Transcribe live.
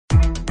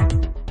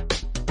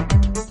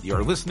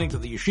You're listening to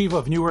the Yeshiva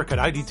of Newark at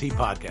IDT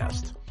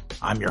podcast.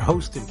 I'm your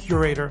host and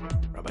curator,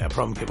 Rabbi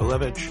Abram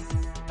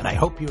Kibalevich, and I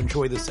hope you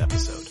enjoy this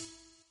episode.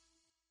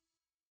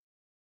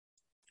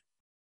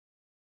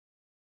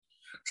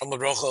 Shalom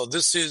Baruch.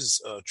 This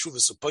is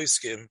Chuvas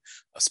Upoiskim,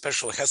 a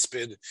special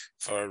hesped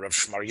for Rav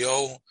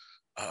Shmaryo,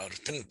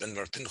 Ben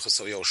Rav Pinchas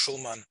Eliyahu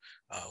Shulman,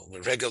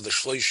 Regel the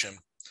Shloishim.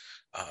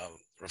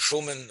 Rav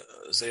Shulman,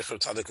 Zecher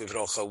Tzadik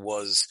Livrocha,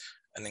 was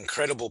an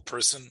incredible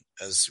person,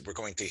 as we're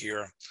going to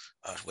hear.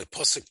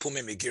 Leposik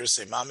Pume Migir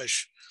Se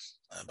Mamish.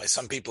 By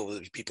some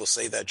people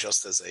say that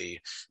just as a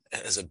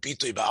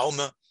bitui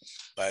ba'alma.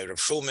 By Rav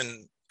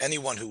Shulman,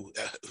 anyone who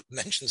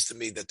mentions to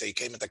me that they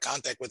came into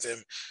contact with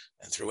him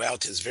and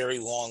throughout his very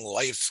long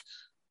life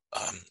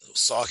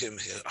saw him,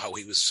 how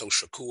he was so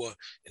shakua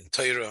in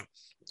Torah,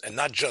 and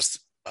not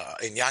just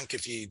in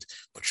Yankiv Yid,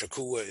 but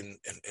shakua in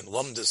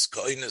Lumdus,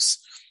 Goinus,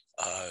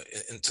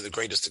 to the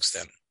greatest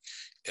extent.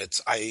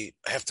 I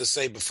have to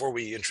say, before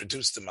we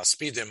introduce the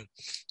Maspidim,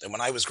 that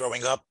when I was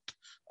growing up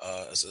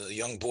as a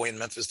young boy in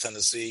Memphis,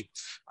 Tennessee,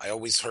 I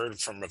always heard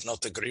from Rav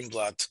Nota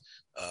Greenblatt,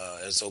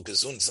 as O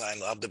Gesund sein,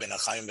 Abda ben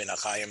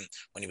Achayim,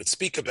 when he would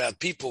speak about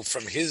people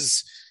from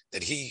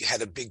that he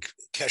had a big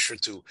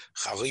kesher to,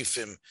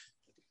 Charifim,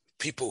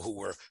 people who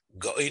were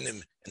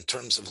Goinim in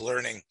terms of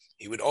learning.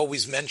 He would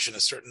always mention a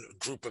certain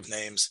group of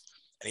names,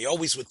 and he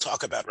always would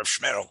talk about Rav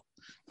Shmerel.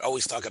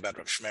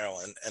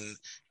 And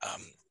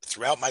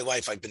throughout my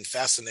life, I've been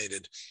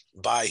fascinated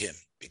by him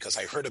because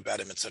I heard about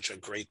him at such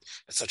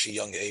a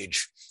young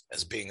age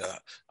as being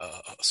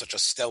such a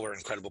stellar,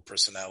 incredible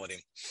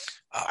personality.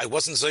 I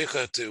wasn't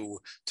zeicha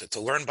to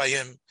learn by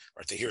him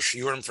or to hear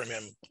shiurim from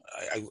him.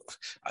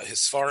 His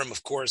svarim,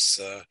 of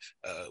course,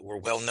 were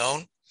well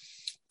known,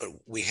 but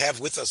we have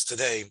with us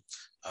today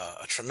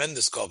a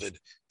tremendous kavod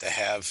to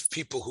have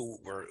people who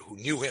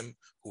knew him,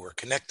 who were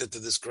connected to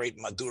this great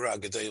Madura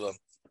Gedela.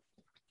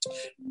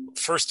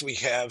 First, we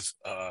have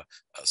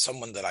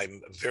someone that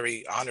I'm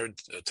very honored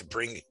to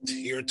bring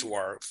here to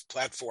our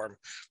platform,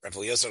 Rav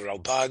Eliezer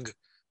Ralbag,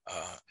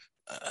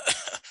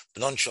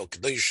 Bnon Shel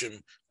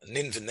Kedoshim,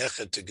 Nin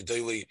V'nechet to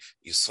Gedoli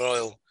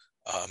Yisrael,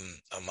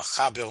 a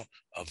machaber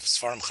of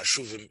Sfarim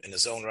Chashuvim in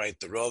his own right,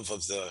 the Rav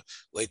of the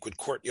Lakewood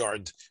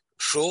Courtyard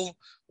Shul,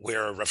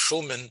 where Rav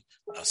Shulman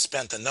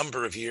spent a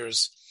number of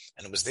years.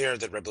 And it was there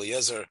that Rebbe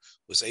Eliezer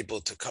was able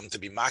to come to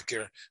be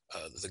makir,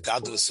 the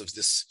gadlus of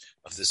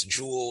this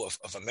jewel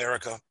of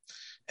America.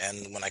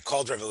 And when I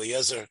called Rebbe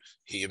Eliezer,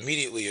 he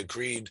immediately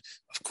agreed,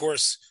 of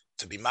course,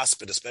 to be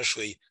maspid,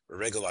 especially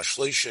Regel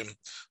Shloishim.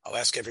 I'll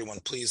ask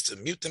everyone please to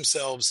mute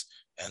themselves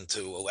and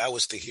to allow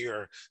us to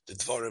hear the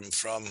dvarim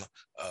from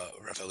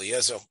Rebbe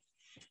Eliezer.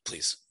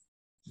 Please.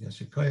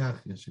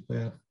 Yashikoyach,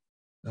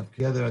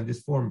 together on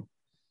this form.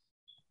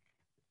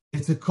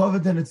 It's a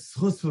kavod and it's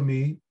chus for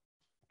me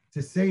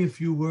to say a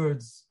few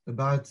words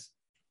about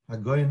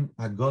Hagoyin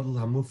Hagodl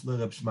Hamufler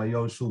Rav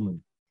Shmaryo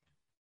Shulman.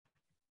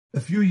 A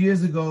few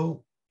years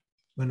ago,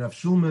 when Rav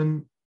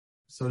Shulman,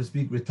 so to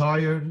speak,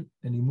 retired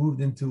and he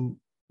moved to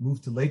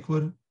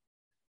Lakewood,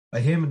 by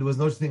him there was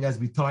no such thing as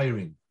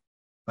retiring.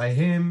 By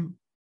him,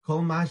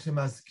 Kol Mashem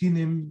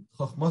Askinim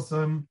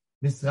Chochmosam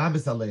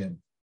Misrabes Aleim.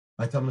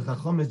 By Talmid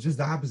Chacham is just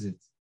the opposite.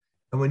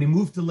 And when he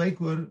moved to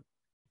Lakewood,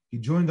 he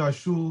joined our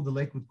shul, the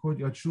Lakewood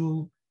Courtyard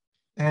Shul,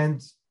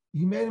 and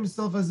he made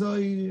himself as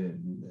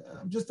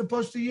I'm just a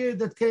Pashto Yid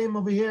that came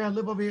over here, I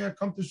live over here, I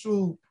come to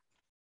shul.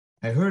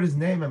 I heard his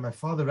name, and my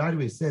father right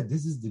away said,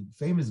 this is the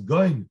famous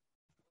Goin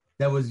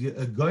that was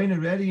a Goin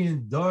already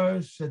in Dar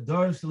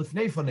Shadar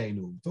Shalifnei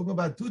Fonenu. Talking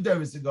about 2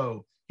 days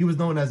ago, he was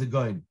known as a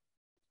Goin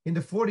in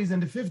the 40s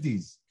and the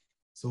 50s.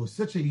 So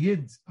such a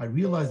Yid, I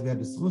realized we had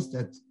a schus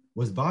that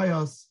was by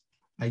us.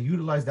 I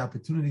utilized the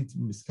opportunity to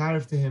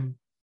miskarif to him,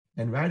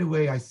 and right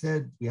away I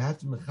said, we have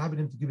to mechabed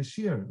him to give a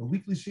shir, a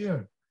weekly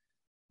shir.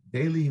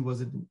 Daily, he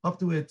wasn't up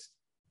to it.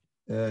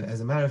 As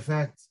a matter of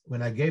fact,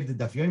 when I gave the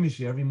Daf Yomi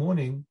Shir every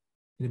morning,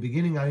 in the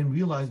beginning, I didn't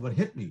realize what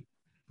hit me.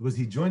 Because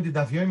he joined the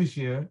Daf Yomi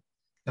Shir,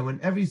 and when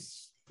every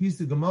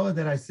piece of Gemara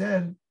that I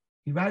said,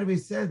 he right away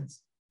said,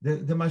 the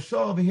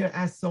Mashal over here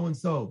asked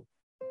so-and-so.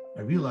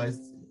 I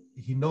realized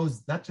he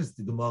knows not just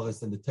the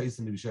Gemaras and the Tais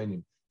and the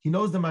Rishonim. He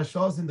knows the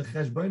Mashals and the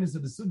Cheshbonis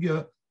of the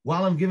Sugya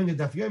while I'm giving a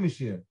Daf Yomi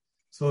Shir.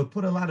 So it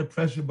put a lot of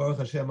pressure, Baruch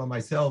Hashem, on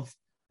myself,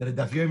 that a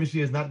Daf Yomi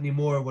Shir is not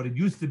anymore what it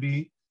used to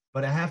be.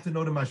 But I have to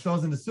know the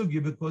mashals in the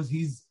sugya because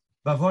he's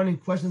bavarning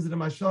questions in the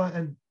mashal,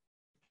 and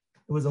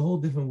it was a whole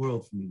different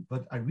world for me.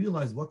 But I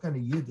realized what kind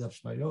of yid Rav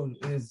Shmaryo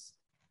is,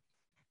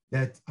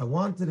 that I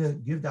wanted to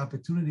give the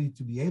opportunity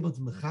to be able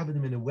to mechabed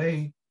him in a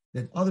way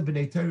that other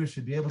B'nai Torah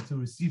should be able to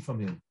receive from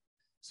him.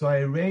 So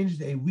I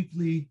arranged a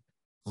weekly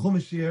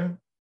chumash year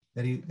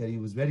that he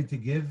was ready to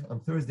give on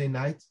Thursday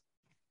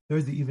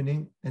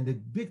evening, and the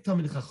big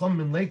Talmid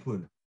Chacham in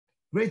Lakewood,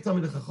 great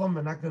Talmid Chacham,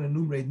 I'm not going to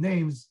enumerate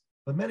names,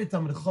 but many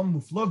Talmid Chacham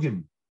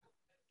muflogim,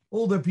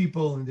 older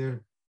people in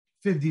their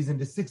 50s and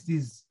the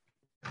 60s,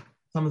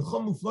 Talmid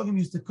Chacham muflogim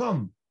used to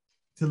come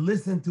to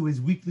listen to his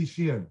weekly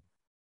shir.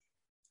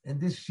 And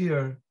this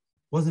shir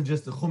wasn't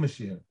just a chumash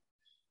shir.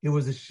 It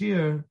was a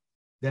shir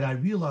that I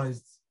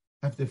realized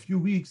after a few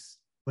weeks,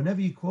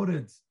 whenever he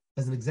quoted,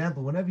 as an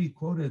example, whenever he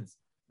quoted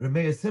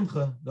Rameh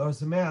Simcha, the Or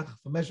Sameach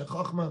from Meshech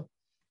Chochmah,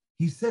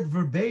 he said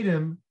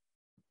verbatim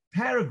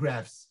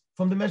paragraphs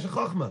from the Meshech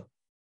Chochmah.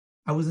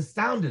 I was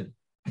astounded.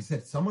 I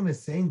said, someone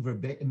is saying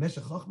verbatim,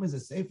 Meshech Chochmah is a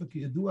Sefer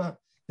Kiyadua,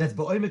 that's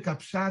Ba'omek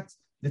Apshat,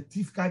 the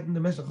Tifkeit in the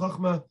Meshech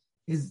Chochmah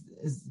is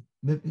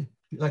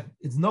like,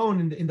 it's known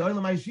in the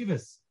Olam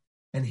HaYeshivas.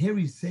 And here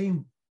he's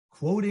saying,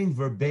 quoting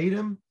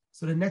verbatim.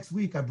 So the next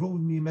week I brought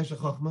with me Meshech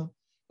Chochmah.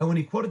 And when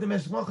he quoted the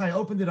Meshech Chochmah, I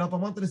opened it up. I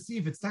wanted to see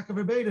if it's taka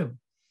verbatim.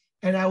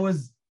 And I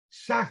was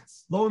shocked.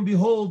 Lo and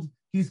behold,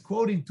 he's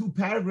quoting 2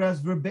 paragraphs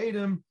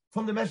verbatim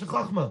from the Meshech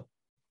Chochmah.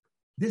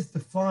 This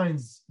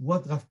defines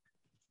what Rav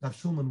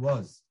Shulman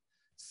was.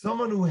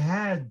 Someone who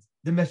had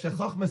the Meshech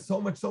Chochmah so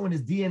much so in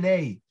his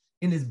DNA,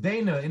 in his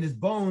beina, in his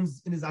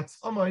bones, in his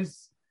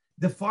atzamos,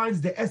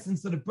 defines the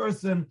essence of the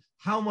person,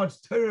 how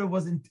much Torah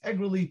was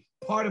integrally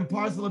part and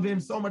parcel of him,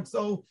 so much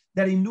so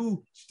that he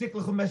knew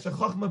Shtiklach Meshech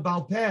Chochmah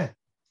Baal Peh.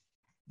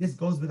 This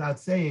goes without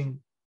saying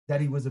that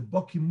he was a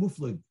Baki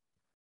Muflig.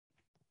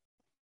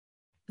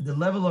 The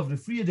level of the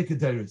Friyadei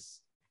Kederis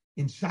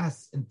in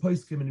Shas and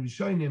Poskim and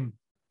Rishonim,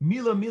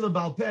 Mila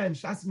Baal Peh and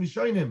Shas and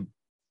Rishonim,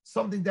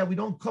 something that we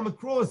don't come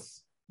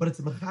across, but it's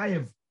a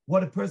mechayev,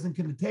 what a person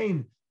can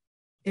attain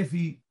if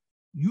he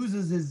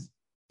uses his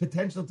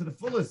potential to the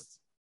fullest.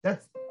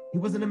 He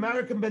was an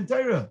American Ben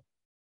Torah.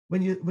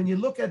 When you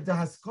look at the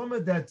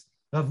Haskoma that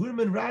Rav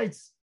Ruderman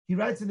writes, he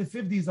writes in the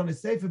 50s on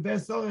his Sefer Be'er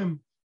Sorim,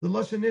 the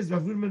Lashon is,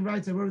 Rav Ruderman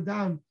writes, I wrote it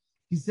down,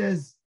 he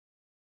says,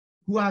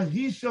 Hu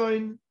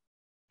Arishon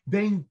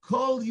ben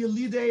kol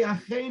yelidei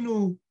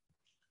achenu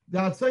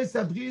v'atzoi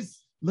sabris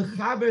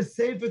l'chaber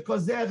Sefer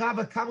kozeh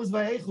rava kamus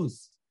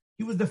v'eichus.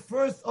 He was the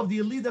first of the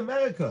Yelid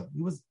America.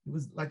 He was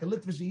like a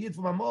Litvish Yid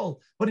from Amol,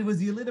 but he was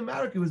the Yelid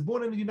America. He was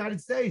born in the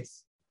United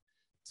States.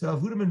 So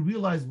Rav Ruderman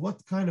realized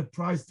what kind of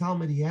prize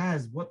Talmud he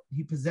has, what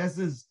he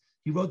possesses.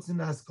 He wrote in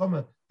the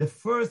Haskoma, the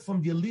first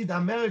from the Yelid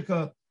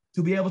America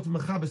to be able to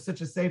mechaber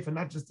such a sefer,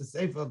 not just a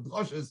sefer of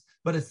droshes,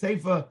 but a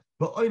sefer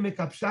ba'omek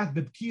apshat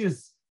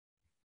b'pkiyas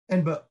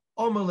and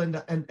ba'omel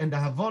and the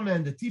Havana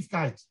and the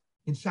Tifkeit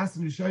in Shas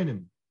and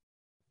Rishonim.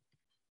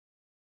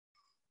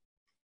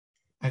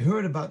 I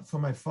heard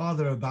from my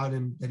father about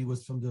him that he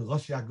was from the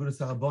Rosh Agudas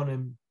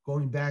HaRabbonim,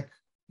 going back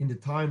in the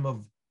time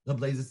of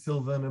Reb Leizer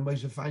Silva and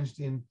Moshe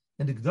Feinstein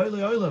and the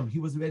Gdolei Olam. He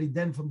was already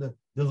then from the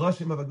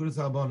Roshim of Agudas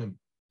HaRabbonim.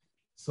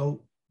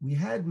 So we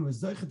were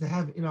zeicha to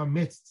have in our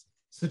midst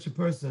such a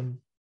person.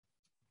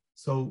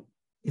 So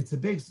it's a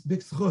big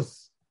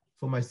schus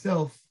for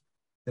myself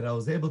that I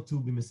was able to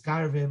be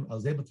miskar of him. I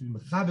was able to be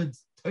mechabed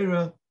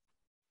Torah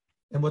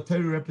and what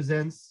Torah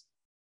represents.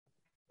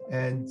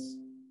 And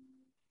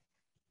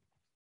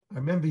I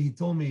remember he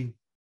told me,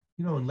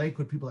 in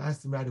Lakewood, people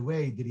asked him right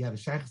away, did he have a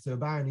shaykhus to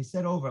Reb Aaron? He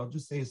said I'll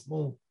just say a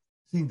small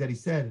thing that he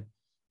said.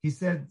 He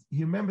said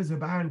he remembers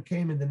Reb Aaron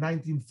came in the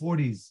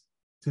 1940s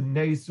to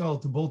Ner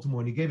Yisrael, to Baltimore,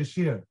 and he gave a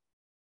shir.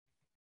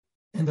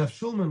 And Rav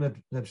Shulman,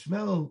 Reb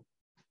Shmuel,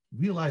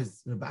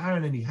 realized Reb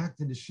Aaron, and he hacked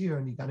in the shir,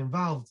 and he got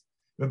involved.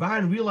 Reb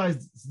Aaron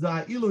realized the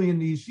Ilui in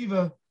the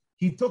yeshiva.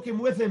 He took him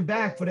with him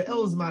back for the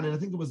Elzman, and I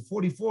think it was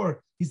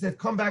 44. He said,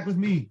 come back with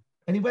me.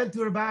 And he went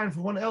to Reb Aaron for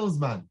one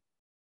Elzman.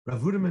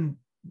 Rav Ruderman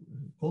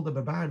called up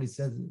Reb Aaron. He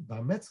said,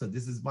 Bar Metzcha,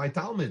 this is my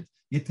Talmud.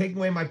 You're taking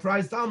away my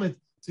prized Talmud.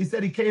 So he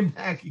said he came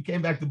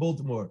back to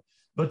Baltimore.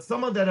 But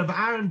someone that Reb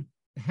Aaron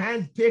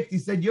handpicked, he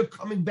said, you're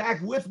coming back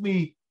with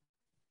me.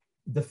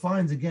 It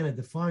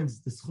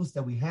defines the schus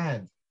that we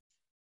have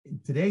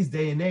in today's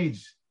day and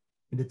age,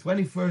 in the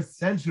 21st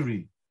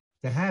century,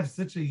 to have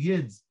such a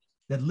yid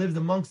that lived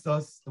amongst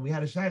us, and we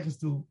had a shaykhus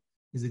to,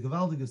 is a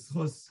gewaldige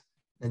schus,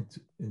 and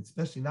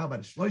especially now by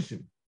the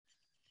Shloshim.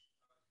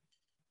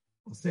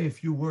 I'll say a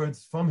few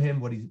words from him,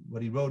 what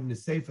he wrote in the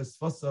Sefer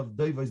Sfosav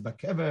Doivos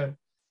Bakever,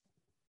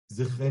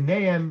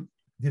 Zichroneim,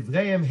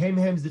 Divreim, Heim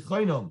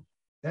Zichronom.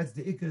 That's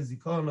the Ikar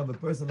Zikron of a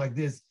person like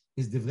this,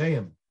 is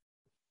Divreim.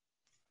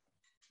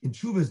 In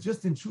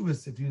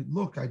Chuvas, if you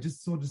look, I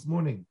just saw this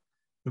morning,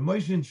 Reb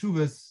Moshe in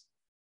Chuvas,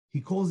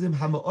 he calls him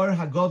Hama'or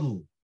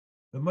HaGodl.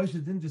 Reb Moshe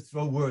didn't just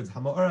throw words.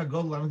 Hama'or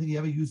HaGodl, I don't think he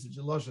ever used such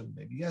a lashon,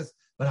 maybe yes,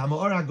 but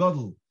Hama'or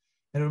HaGodl.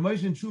 And Reb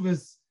Moshe in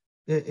Chuvas,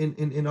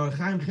 in Or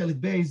Chaim Chelik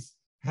Beis,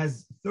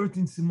 has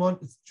 13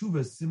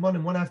 Chuvas,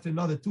 Simonim, one after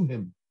another to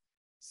him.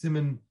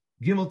 Simon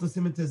Gimel to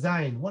Simon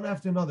Tezayin, one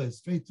after another,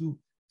 straight to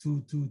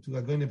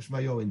Agonim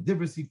Shmayo. In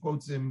Dibros he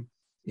quotes him,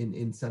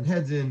 in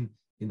Sanhedrin,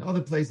 in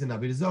other places, in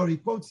Avodah Zarah he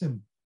quotes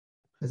him.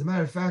 As a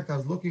matter of fact, I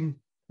was looking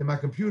in my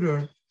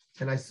computer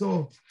and I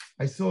saw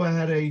I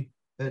had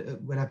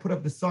when I put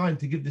up the sign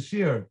to give the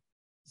shir,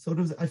 so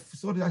I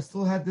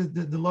still had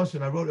the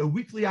lashon. I wrote a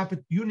weekly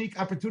unique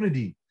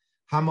opportunity.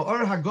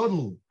 Hama'or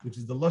HaGodl, which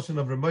is the lashon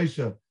of Reb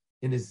Moshe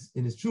in his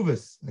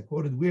Chuvas. I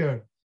quoted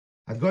where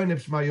Hagoyin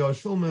Shema Yoel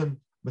Shulman,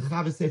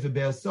 Mechaber Sefer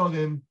Be'er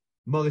Sorim,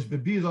 Morish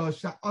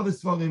Bebira, other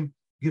Svarim,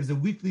 gives a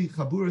weekly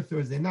Chabura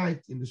Thursday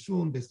night in the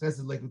Shul, Beis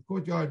Chesed Lakewood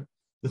Courtyard.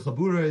 The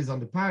Chabura is on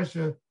the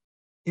Parsha,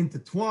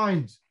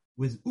 intertwined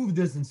with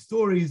uvdas and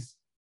stories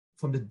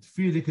from the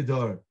Friyadei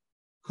Kedar.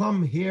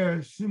 come here,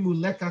 Shimu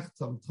Lekach,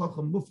 Tam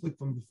Tochem Muflik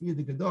from the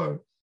Friede Gedor,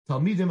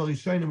 Talmidim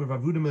Arishonim,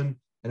 Rav Ruderman,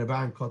 and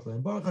Abraham Kotler.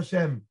 And Baruch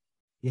Hashem,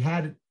 he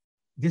had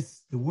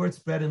this, the word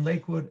spread in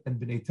Lakewood, and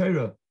B'nai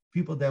Torah,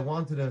 people that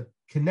wanted to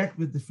connect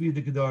with the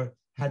Friede Gedor,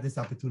 had this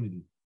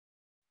opportunity.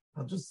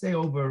 I'll just say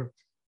over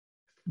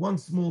one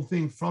small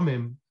thing from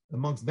him,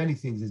 amongst many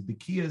things. His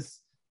Bikiyas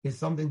is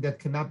something that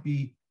cannot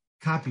be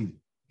copied.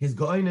 His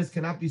Go'inus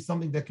cannot be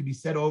something that can be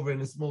said over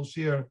in a small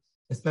share,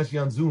 especially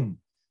on Zoom.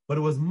 But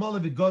it was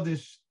Malav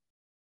Godish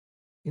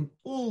in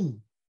all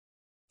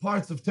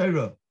parts of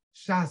Torah,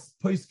 Shas,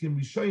 Poiskim,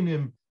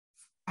 Rishonim,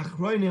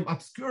 Achronim,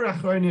 obscure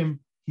Achronim,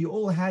 he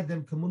all had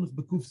them Kamunach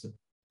Bekufsa.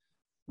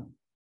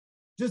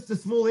 Just a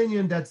small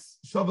Indian that's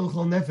Shovel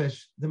Chol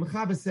Nefesh. The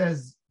Mechaber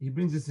says, he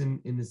brings this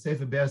in the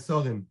Sefer Be'er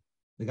Sorim,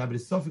 the Gabi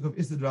Sofik of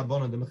Isad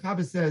Rabbanon. The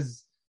Mechaber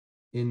says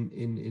in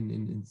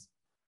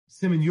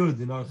Simen Yud,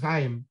 in Or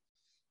Chaim,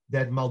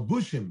 that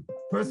Malbushim,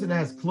 person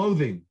has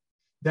clothing,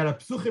 that are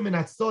Psuchim and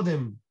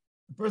Atzodim,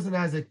 the person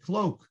has a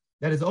cloak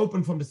that is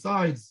open from the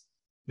sides,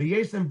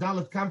 V'yeshem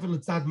Dalet Kamfen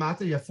L'tzad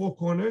Mata, you have four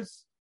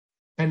corners,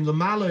 and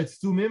Lamala it's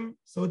Stumim,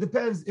 so it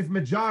depends if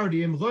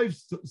majority, Im Roiv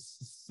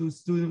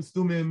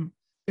Stumim,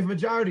 if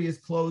majority is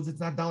closed, it's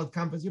not Dalet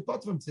Kamfen, you're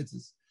pot from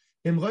Tzitzis.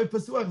 Im Roiv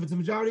Pasuach, if it's a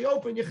majority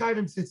open, you're Chayv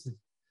in Tzitzis.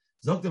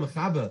 Zog the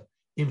Mechaber,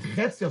 Im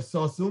Chetz of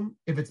Sosum,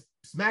 if it's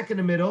smack in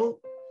the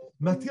middle,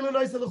 Matila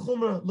Noisa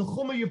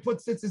L'chumra, you put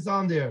Tzitzis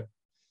on there.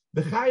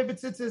 B'chayv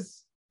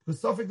b'Tzitzis, the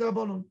Sofik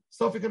D'Rabonon,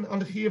 Sofik on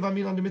the Chiyav, I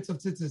mean on the mitzvah of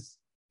Tzitzis.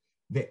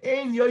 The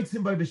Ein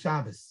Yoitzim by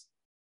B'Shabbos.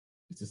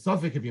 It's a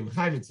Sofik if you're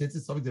Mechayv in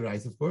Tzitzis, Sofik the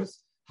rice, of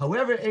course.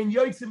 However, Ein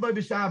Yoitzim by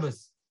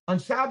B'Shabbos. On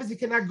Shabbos, you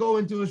cannot go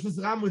into a Shus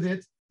Ram with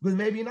it, because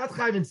maybe you're not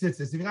Chayv in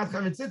Tzitzis. If you're not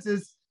Chayv in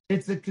Tzitzis,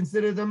 it's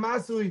considered a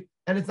Masui,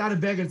 and it's not a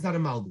beggar, it's not a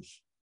Malbush.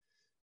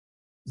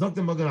 Zok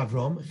the Magen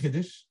Avram,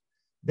 Chiddush,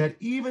 that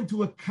even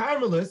to a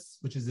Carmelist,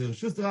 which is a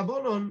Shus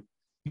Rabbanon,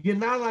 you're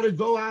not allowed to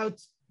go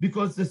out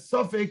because the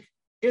Sofik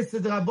is the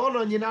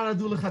Rabbanon, you're not allowed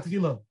to do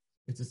Lechatchila.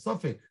 It's a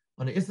Sofik.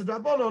 On the Issa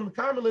Rabbanon,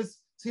 Carmelist,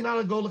 so you're not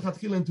allowed to go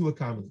Lechatchila into a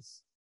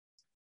Carmelist.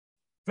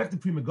 In fact, the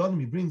Pri Megadim,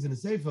 he brings in a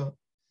Sefer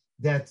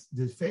that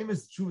the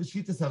famous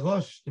Shitas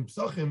HaRosh in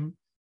Psochim,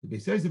 the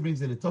Beis Yosef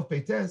brings in a Tov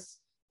Peites,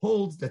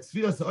 holds that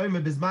Sfiras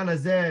HaOymer Bizman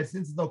Hazeh,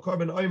 since it's no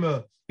Korban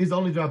Oymer, is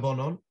only the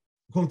Rabbanon.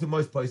 According to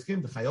Moshe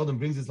Poiskim, the Chayodim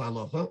brings this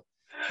halacha,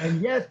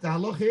 and yet the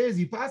halacha is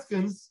he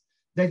paskins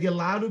that you're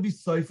allowed to be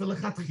soifer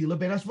lechatchila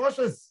ben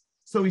hashmoshes.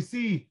 So we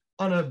see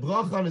on a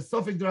bracha on a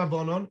sofik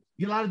d'Rabbanon,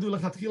 you're allowed to do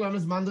lechatchila on a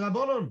zman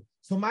d'Rabbanon.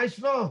 So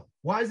Maishna,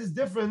 why is this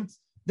different?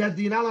 That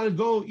you're not allowed to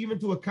go even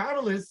to a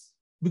Carmelist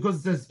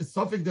because it says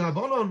sofik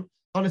d'Rabbanon.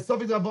 On a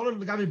sofik d'Rabbanon,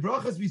 the Gabi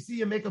brachas we see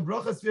you make a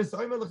bracha sfir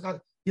soimer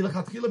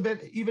lechatchila ben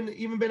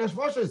even ben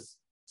hashmoshes.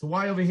 So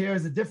why over here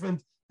is it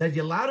different that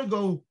you're allowed to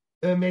go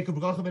make a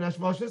bracha ben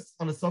hashmoshes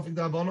on a sofik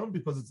d'Rabbanon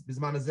because it's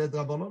bizman hazeh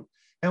d'Rabbanon,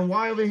 and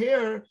why over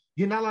here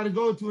you're not allowed to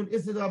go to an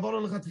issa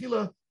d'Rabbanon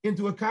lechatchila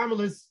into a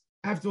Carmelist?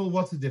 After all,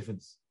 what's the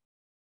difference?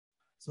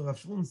 So Rav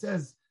Shmuel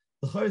says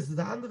the chayes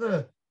the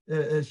andere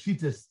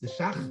shitas the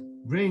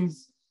Shach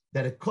brings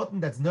that a cotton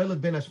that's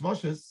noiled ben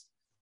hashmoshes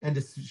and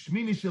the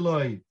shmini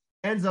shaloi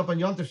ends up on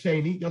Yontav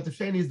Sheni. Yontav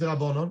Sheni is the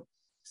Rabbanon,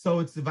 so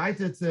it's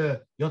divided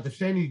to Yontav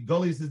Sheni.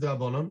 Golis is the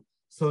Rabbanon.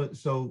 So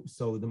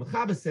the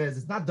Mechaber says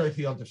it's not Doichi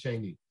Yontav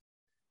Sheni.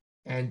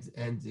 And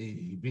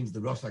he brings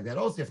the Rosh like that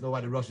also. You have to know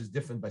why the Rosh is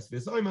different by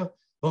Sfiras Oymer.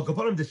 But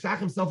Kaponim, the Shach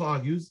himself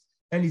argues,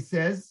 and he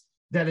says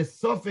that a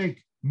Sofik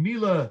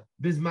Mila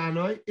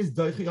Bizmanoi is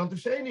Doichi Yontav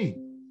Sheni.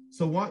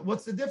 So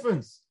what's the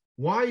difference?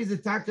 Why is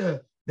it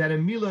taka that a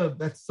Mila,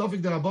 that's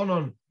Sofik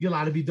D'Rabbanon, you're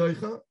allowed to be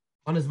Doicha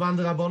on a Zman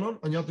D'Rabbanon,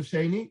 on Yontav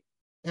Sheni?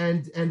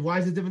 And why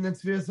is it different than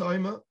Sfiras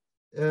Oymer?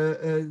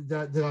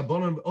 The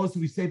Rabbanon, also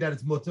we say that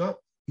it's Mutter.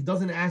 He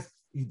asked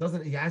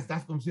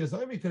Dafka from Sfiras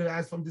Oymer, he could have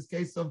asked from this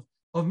case of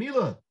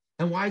Mila.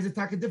 And why is it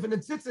taka different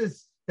than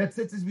Tzitzis? That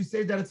Tzitzis, we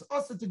say that it's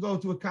also to go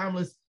to a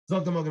Carmelist,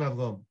 Zog the Magen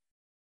Avram.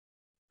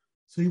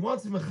 So he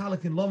wants to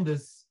mechalek in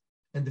Lomdus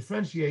and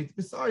differentiate,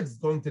 besides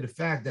going to the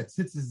fact that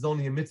Tzitzis is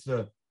only a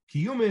mitzvah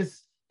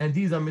kiyumis, and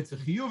these are mitzvah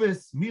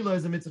chiyuvis, Mila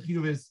is a mitzvah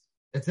chiyuvis,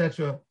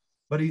 etc.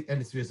 And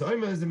the Sfiras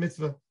Oymer is a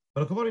mitzvah.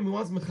 But he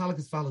wants to mechalek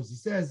as follows. He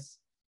says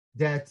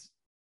that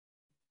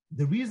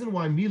the reason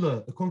why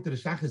Mila, according to the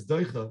Shach, is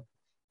doicha,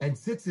 and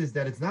Tzitzis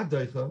that it's not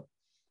doicha,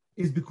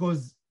 is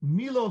because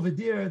Mila over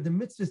there, the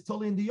mitzvah is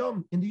totally in the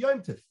Yom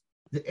Tif.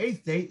 The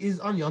 8th day is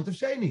on Yom Tov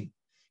Sheni.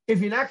 If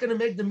you're not going to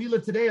make the Mila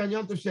today on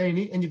Yom Tov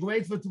Sheni and you can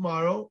wait for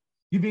tomorrow,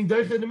 you're being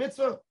doicha in the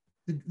mitzvah.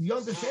 The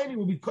Yom Tov Sheni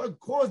will be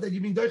caused that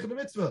you're being doicha in the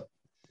mitzvah.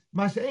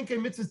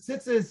 Masha'enke mitzvah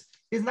tzitzis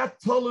is not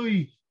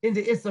totally in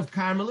the is of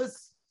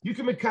Carmelis. You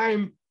can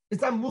mekayim,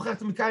 it's not muchach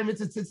to mekayim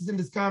mitzvah tzitzis in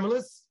this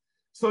Carmelis.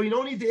 So you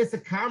don't need the is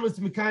of Carmelis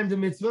to mekayim the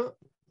mitzvah.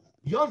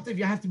 Yom Tov,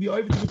 you have to be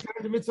over to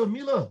mekayim the mitzvah of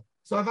Mila.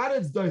 So avada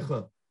it's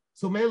doicha.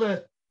 So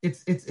Mela,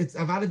 it's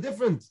avada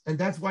different, and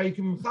that's why you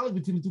can mechalek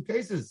between the two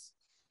cases.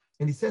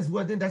 And he says,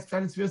 "Well, then that's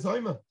trying to Sfiras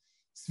Oymer.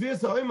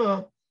 Sfiras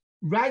Oymer,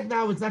 right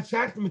now it's not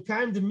shach to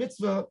mekayim the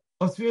mitzvah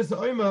of Sfiras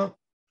Oymer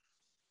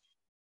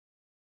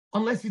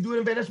unless you do it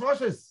in Ben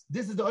Hashmoshes.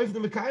 this is the oif the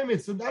mekayim.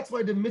 So that's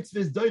why the mitzvah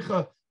is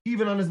doicha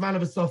even on his man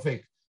of a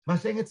sofek.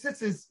 Masheng et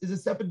tzitzis is a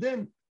separate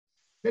din.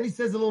 Then he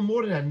says a little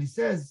more than that, and he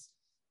says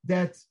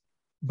that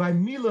by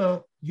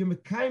Mila, you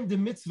mekayim the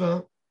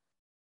mitzvah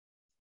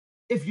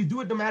if you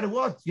do it no matter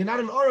what. You're not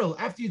an oral.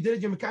 After you did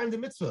it, you're mekayim the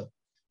mitzvah.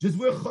 Just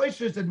we're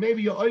choishes that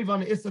maybe you're oiv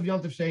on the is of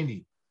Yom Tov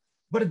Sheni.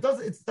 But it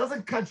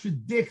doesn't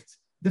contradict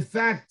the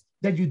fact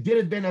that you did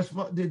it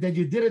that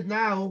you did it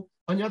now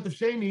on Yom Tov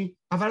Sheni,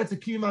 avar it's a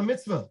kiyum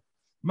mitzvah.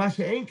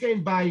 Mashe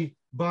ain't by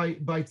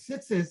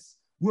tzitzis,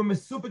 we're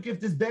mesupik if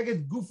this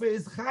beged gufa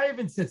is chayiv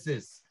in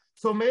tzitzis.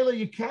 So Mela,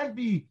 you can't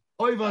be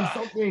oiv on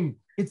something.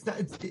 It's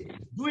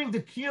doing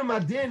the kiyum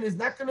adin is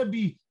not going to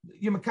be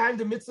you're mekayim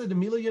the mitzvah, the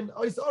million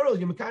ois oral,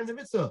 you're mekayim the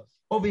mitzvah.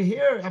 Over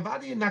here,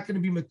 avadi, you're not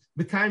going to be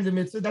mekayim the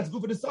mitzvah, that's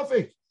gufa the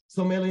suffix.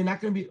 So Mela, you're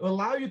not going to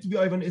allow you to be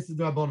oiv on issa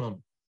drabonon.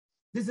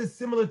 This is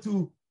similar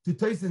to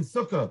Tois and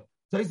Sukkah.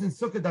 Tois and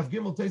Sukkah, Daf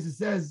Gimel Tois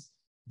says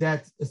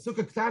that a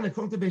Sukkah Ktana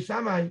come to Beis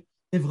Shammai,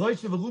 if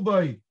Rosh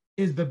V'Rubai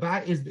is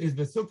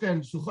Besukkah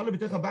and Shulchan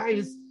B'tech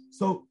HaBayis,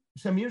 so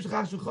Shamim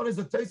Shechach Shulchan is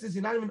a Tois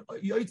you're not even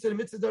Yoytze the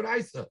Mitzvah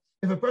D'Oraisa.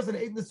 If a person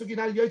ate in the Sukkah, you're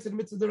not Yoytze the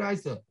Mitzvah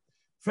D'Oraisa.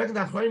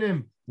 Fragment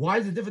Achronim, why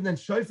is it different than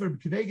Shofar,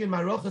 K'vegin,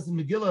 Marochas, and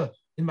Megillah?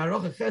 In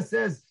Marocha Ches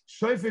says,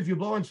 Shofar, if you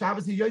blow on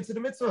Shabbos, you're Yoytze the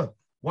Mitzvah.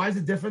 Why is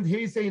it different? Here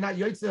you say you're not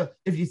Yoytze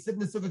if you sit in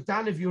the Sukkah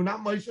Ktana, if you're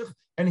not Moshech,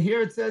 and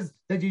here it says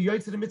that you're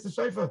Yoytze the Mitzvah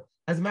Shofar.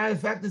 As a matter of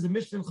fact, there's a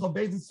Mishnah in Chol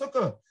Beis in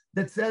Sukkah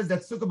that says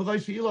that Sukkah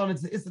B'Rosh Elon,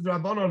 it's the Issa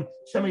D'Rabbanon,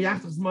 Shema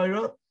Yachtach's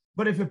Moira.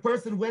 But if a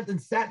person went and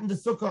sat in the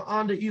Sukkah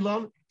on the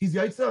Elon, he's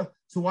Yoytze.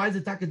 So why is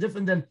it taka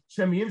different than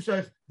Shema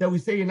Yimshach that we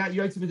say you're not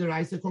Yoytze with the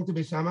Raisa, come to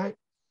Beis Shammai?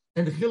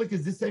 And the Chilik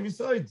is this same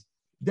side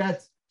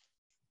that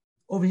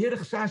over here the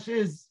Chashash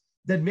is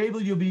that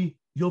maybe you'll be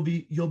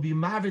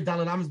Mavid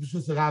Dalal Amos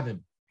B'Shus Rabim.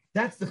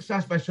 That's the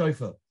Chashash by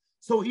Shofar.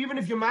 So even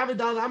if you're Mavid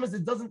Dalal Amos,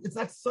 it's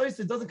not sois,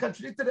 it doesn't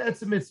contradict the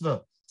Etzem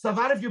Mitzvah. So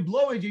what if you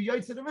blow it, you're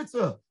Yoytze the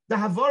Mitzvah? The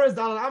Havaras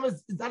Dalal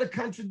Amos is not a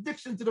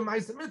contradiction to the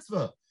Ma'aseh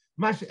Mitzvah.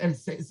 And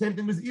same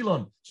thing with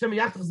Elon. Shema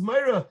Yachtach's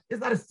Moira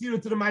is not a steer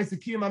to the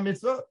Ma'aseh Kiyum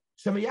Mitzvah.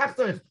 Shema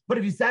Yachtach. But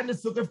if you sat in the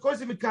Sukkah, of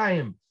course you're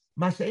Mekayim.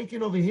 Masha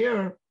Enkin over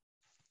here,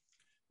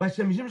 by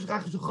Shem Yishim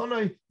Shechach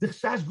Shulchanoi, the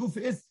Chashash Guf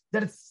is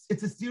that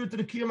it's a steer to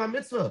the Kiyum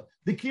Mitzvah.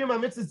 The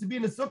Kiyum Mitzvah is to be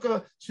in the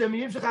Sukkah. Shem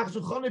Yishim Shechach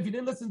Shulchanoi, if you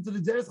didn't listen to the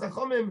Zeres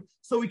Chachomim,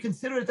 so we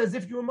consider it as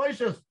if you were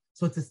Moshech.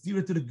 So it's a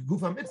steer to the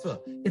Guf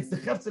Mitzvah. It's the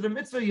Chefz of the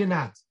Mitzvah you're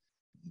not.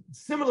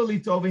 Similarly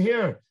to over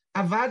here,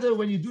 Avada,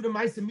 when you do the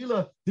Ma'aseh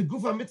Milah, the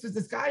Gufa Mitzvah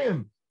is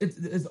Kayim. It's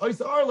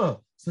Oisa Arla.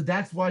 So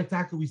that's why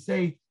Taka we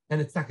say, and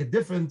it's Taka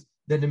different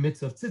than the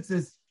Mitzvah of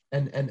Tzitzis,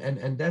 and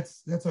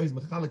that's how he's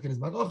Mechalik in his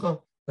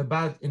Marocha,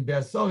 about in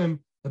Be'er Sorim,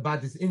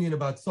 about this Indian,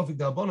 about Sofik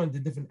D'Arbonon, the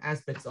different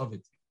aspects of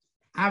it.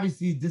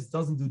 Obviously, this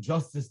doesn't do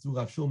justice to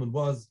Rav Shulman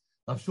was.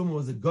 Rav Shulman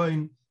was a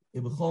goin,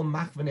 in B'chol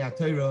Machvanei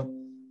HaTorah.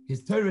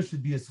 His Torah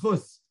should be a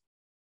schus.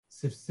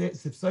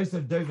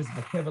 Sifsoisav Dovis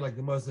B'kever, like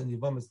the Moshe and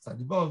Yevomis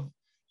Tzadibov.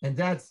 And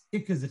that's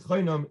Ikka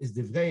Zichroinom is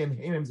Divreim,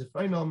 Heimem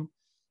Zichroinom.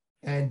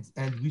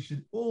 And we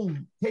should all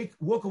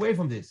walk away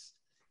from this.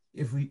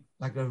 If we,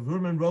 like Rav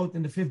Ruhrman wrote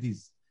in the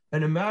 50s,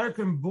 an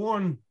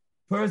American-born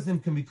person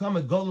can become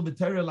a Golub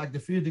B'Torah like the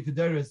Frierdiker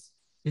Kederis.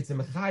 It's a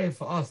mechayev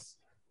for us.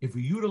 If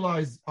we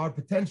utilize our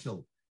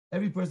potential,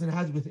 every person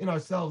has within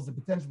ourselves the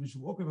potential. We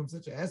should walk away from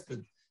such a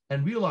aspect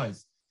and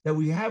realize that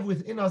we have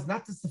within us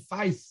not to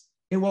suffice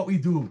in what we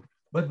do,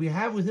 but we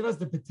have within us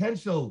the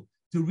potential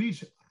to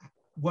reach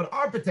what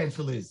our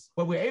potential is,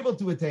 what we're able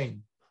to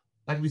attain.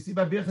 Like we see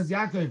by Birchas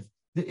Yaakov,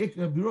 the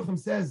Biruchim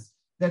says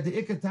that the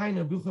Ikka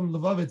Taina, Biruchim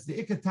Levovitz, the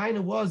Ikka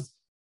Taina was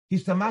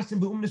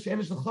Hishtamashtim be'umna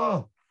she'ena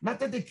shalcha. Not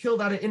that they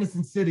killed out an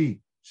innocent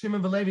city.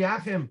 Shimon v'Levi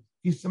Achim,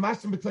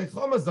 Hishtamashtim b'klei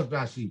chomas, Dr.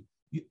 Rashi.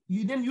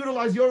 You didn't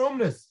utilize your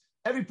umnus.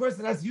 Every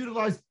person has to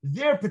utilize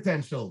their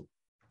potential.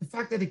 The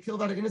fact that they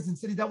killed out an innocent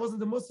city, that wasn't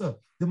the Musa.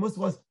 The Musa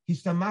was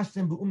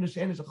Hishtamashtim be'umna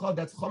she'ena shalcha.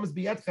 That's chomas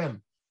b'yetchem.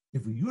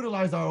 If we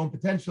utilize our own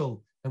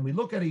potential and we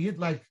look at a yid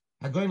like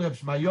Hagoyin Reb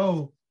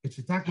Shmayo, it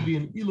should have to be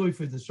an Eloi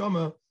for the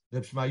Shoma.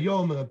 Reb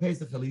Shmayo, Reb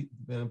Pesach,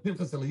 Reb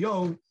Pinchas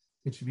Eliyahu,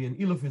 it should be an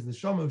Eloi for the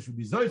Shoma, it should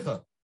be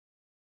Zoicha.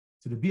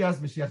 To the Bias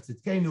Mashiach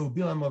Tzidkenu,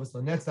 Bilam Avos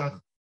LaNetzach,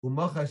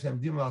 U'mocha Hashem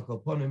Dima Al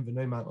Kolponim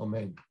V'noimar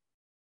Omein.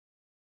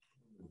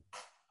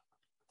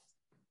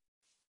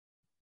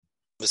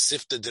 The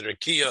Sifta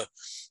Derakia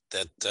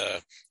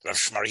that Rav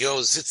Shmaryo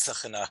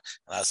Zitzach in a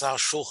Azar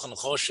Shulchan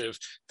Choshev,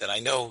 that I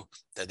know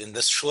that in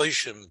this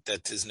Shloishim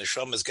that his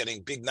neshama is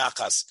getting big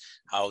nachas,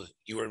 how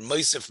you were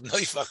Moisef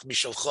Neifach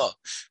Mishalcha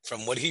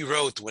from what he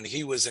wrote when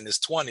he was in his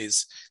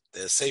 20s.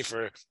 The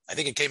Sefer, I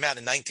think it came out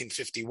in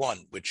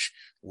 1951, which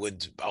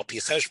would Al Pi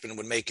Cheshbon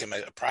would make him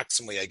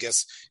approximately, I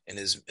guess, in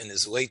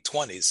his late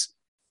 20s.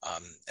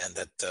 And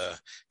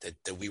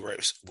that we were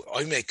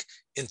oimik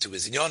into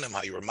his inyonim,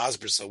 how you were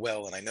masber so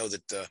well, and I know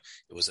that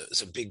it was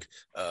a big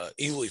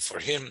ilui for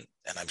him,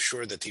 and I'm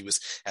sure that he was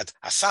at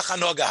Asacha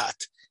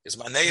Nogahat, is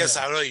Maneyas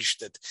Haroish,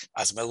 that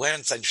as me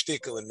learned sein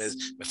Stickel and me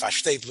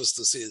versteht was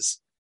das is.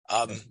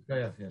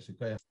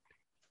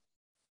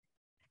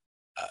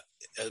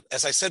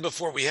 as I said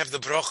before, we have the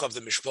bracha of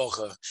the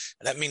mishpacha,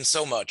 and that means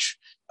so much.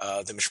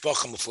 The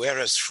mishpacha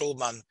Mefueres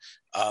Shulman.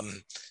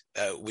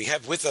 We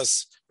have with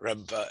us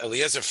Reb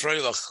Eliezer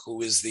Freilich,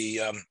 who is the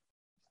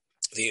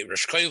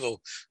Rosh Kollel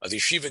of the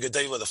Yeshiva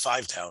Gedela of the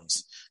Five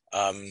Towns.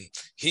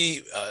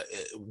 He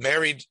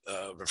married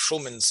Rav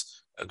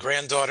Shulman's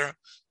granddaughter,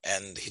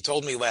 and he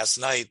told me last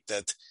night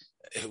that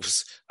it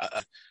was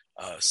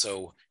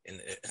so. In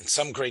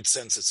some great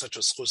sense, it's such a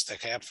schus to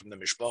have from the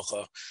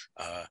mishpacha,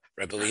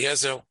 Reb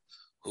Eliezer,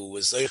 who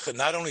was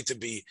not only to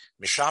be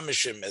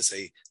mishamishim as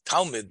a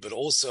talmid, but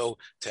also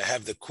to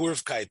have the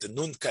kurvkeit, the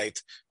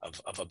nunkkeit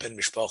of a ben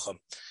mishpacha.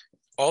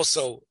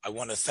 Also, I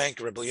want to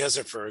thank Reb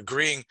Eliezer for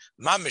agreeing,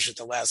 mamish at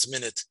the last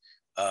minute,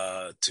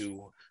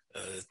 to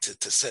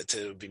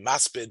be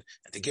maspid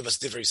and to give us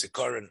divrei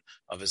zikaron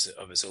of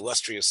his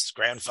illustrious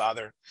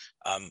grandfather.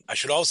 I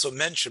should also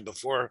mention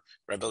before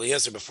Reb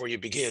Eliezer, before you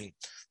begin,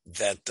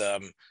 that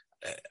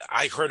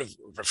I heard of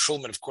Rav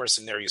Shulman, of course,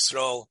 in Ner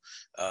Yisrael.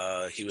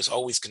 He was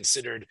always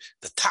considered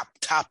the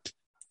top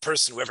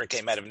person who ever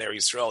came out of Ner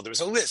Yisrael. There was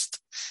a list.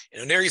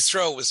 Ner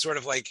Yisrael was sort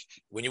of like,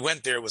 when you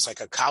went there, it was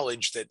like a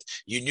college that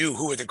you knew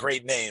who were the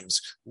great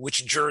names,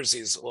 which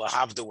jerseys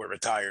Lahavda were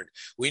retired.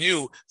 We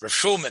knew Rav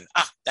Shulman,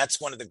 that's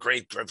one of the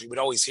great, we would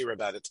always hear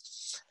about it.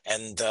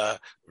 And the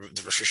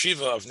Rosh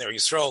Yeshiva of Ner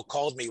Yisrael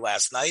called me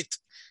last night,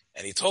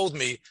 and he told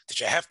me that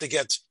you have to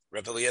get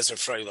Reb Eliezer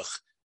Freilich,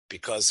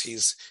 because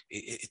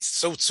it's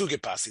so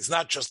tzugepas. He's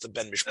not just a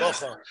ben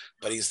mishpacha,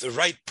 but he's the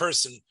right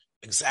person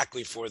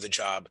exactly for the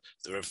job.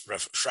 The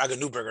Rav Shraga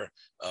Neuberger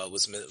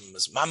was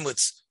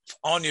mamlitz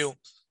on you,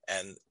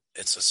 and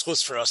it's a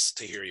schus for us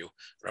to hear you.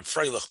 Rav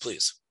Freilich,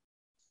 please.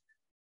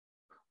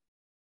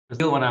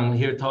 When I'm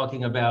here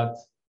talking about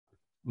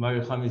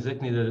Mari Chami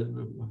Zikni, the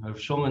Rav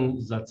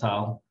Shulman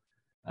Zatzal,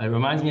 it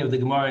reminds me of the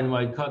Gemara in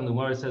Moed Katan. The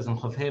Gemara says in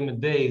Chafhei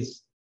Mid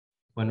Beis,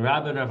 when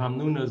Rabbi Rav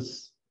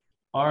Hamnuna's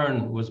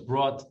Arn was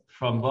brought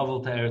from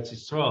Bavel to Eretz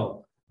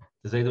Yisrael,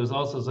 there was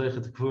also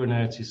Zeicha Tekfur in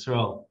Eretz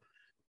Yisrael.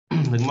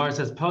 The Gemara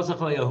says, Pasach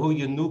Yahu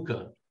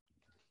Yenuka.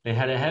 They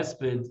had a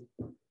hesped,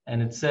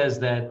 and it says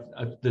that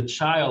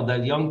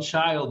that young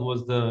child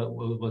was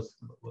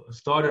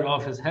started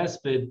off his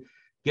hesped,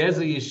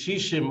 Geza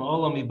Yeshishim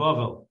Olam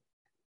Bavel.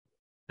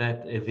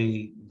 That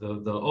the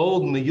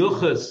old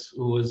Meyuchas,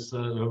 who was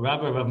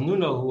Rabbi Rav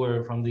Nuna, who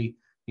were from the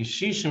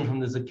Yeshishim, from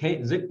the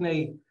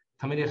Ziknei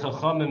Tamidei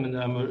Chachamim in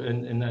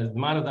the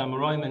man of the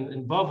Amoraim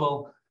in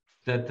Bavel,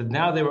 that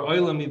now they were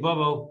Olam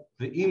Bavel,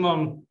 the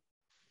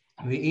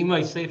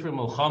Imai Sefer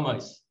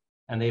Milchamais,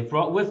 and they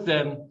brought with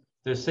them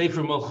their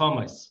Sefer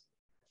Milchamais.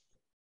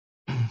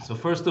 So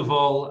first of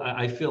all,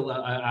 I feel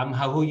I'm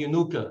Hahu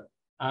Yenuka.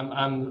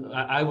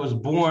 I was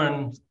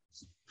born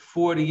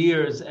 40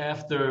 years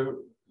after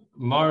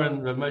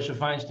Maran Rav Moshe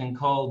Feinstein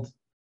called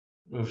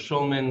Rav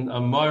Shulman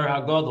a Mar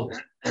HaGadol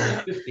in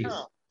the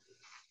 50s.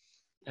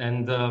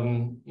 And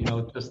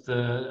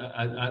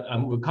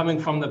we're coming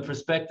from the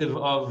perspective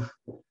of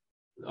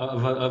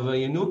a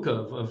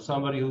Yenuka, of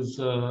somebody who's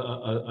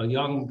a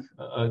young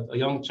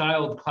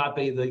child,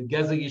 klape the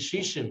Geza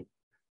Yeshishim,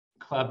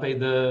 klape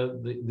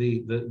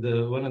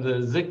the one of the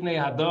Ziknei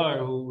Hadar,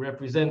 who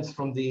represents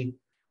from the,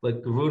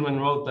 like Rudman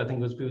wrote, I think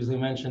it was previously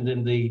mentioned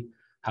in the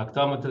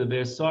Hakdama to the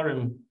Be'er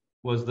Sarim,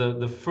 was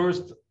the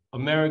first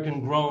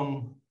American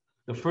grown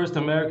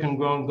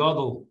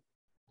gadol.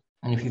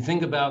 And if you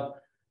think about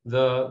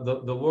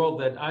the world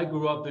that I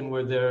grew up in,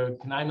 where there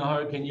K'nai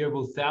Hurricane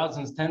Yearbook,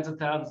 thousands, tens of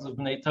thousands of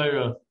Bnei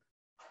Torah,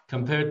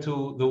 compared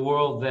to the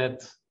world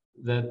that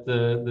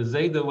the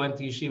Zayda went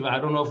to yeshiva. I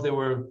don't know if there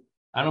were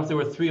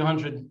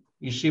 300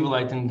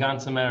 yeshivalites in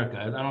Gans America.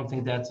 I don't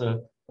think that's a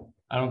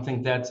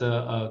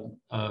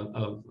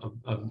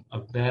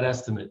bad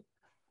estimate,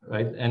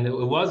 right? And it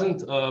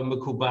wasn't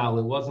mekubal.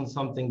 It wasn't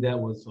something that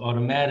was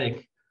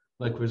automatic,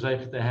 like we're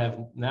zeichet to have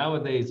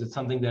nowadays. It's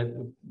something that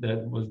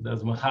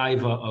was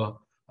machayiv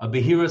a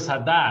behiras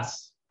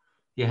hadas.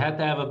 You had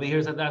to have a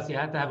behiras hadas. You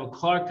had to have a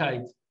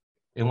klarkeit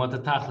in what the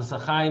tachlis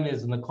hachaim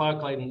is, and the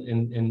klarkeit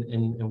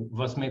in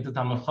was meant to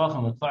Talmid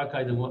Chacham, the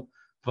klarkeit in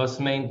was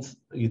meant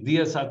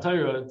Yedias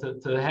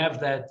HaTorah,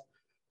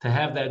 to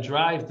have that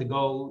drive to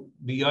go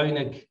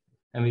biyonik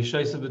and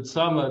Vishoysa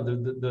B'Tzama,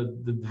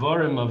 the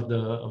dvarim of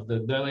the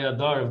Deli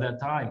Adar of that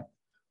time,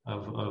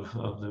 of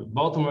the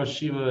Baltimore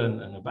Shiva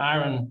and of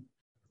Aaron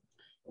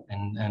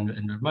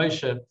and Rav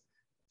Moshe.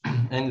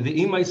 And the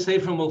Imai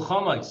Sefer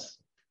Mulchamais,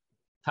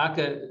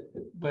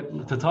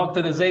 but to talk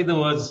to the Zayda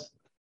was,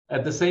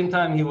 at the same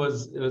time, it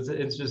was an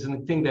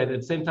interesting thing that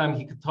at the same time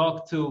he could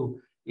talk to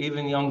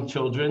even young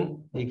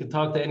children, he could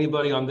talk to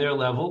anybody on their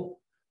level,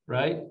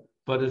 right?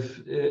 But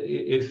if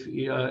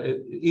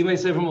Imai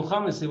Sefer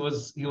Mulchamais, he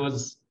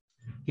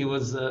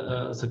was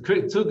a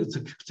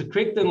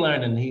Krikton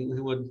learning.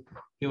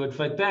 He would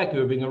fight back. He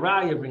would bring a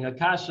raya, bring a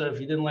kasha. If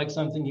he didn't like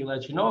something, he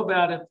let you know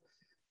about it.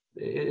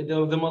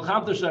 The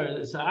Mulchamta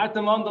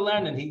Atam on the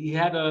learning.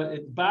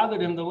 It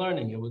bothered him, the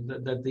learning. It was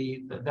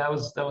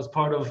that was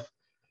part of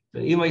the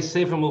Imai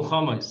Sefer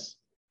Mulchamais.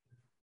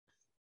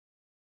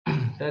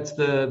 That's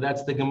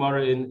the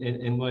Gemara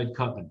in Moed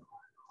Katan.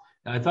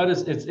 I thought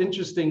it's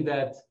interesting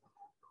that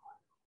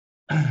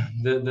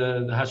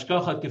the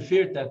Hashkoch had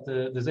gefeiert that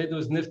the Zayda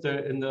was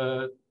nifter in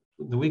the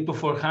week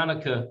before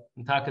Hanukkah.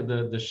 And Taka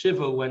the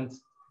Shiva went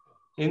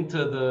into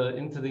the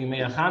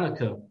Yemei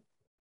Hanukkah.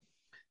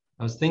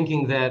 I was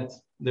thinking that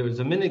there was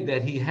a minhag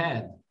that he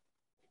had,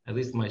 at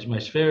least my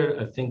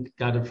shver, I think,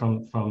 got it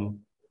from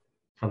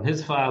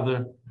his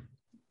father,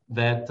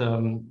 that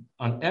on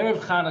Erev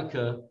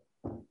Hanukkah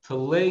to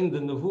learn the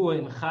Nevuah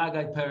in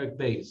Chagai Perek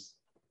Beis.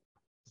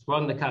 It's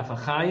brought in the Kaf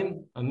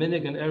HaChaim, a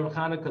minhag in Erev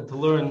Hanukkah to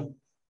learn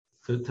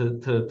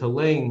to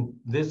learn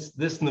this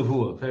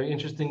Nevuah, very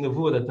interesting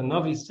Nevuah that the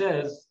Navi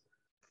says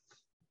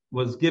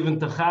was given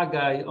to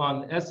Chagai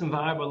on Esem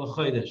V'Arba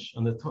L'Chodesh,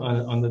 on the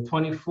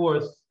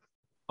 24th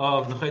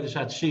of the Chodesh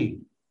Hatshi.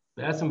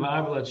 The Esem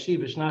V'Arba L'Hatshi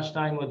B'Shna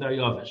Shtayim L'Dar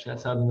Yovesh.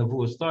 That's how the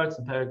Nevuah starts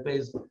in Perek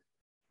Beis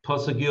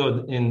Pasuk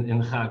Yud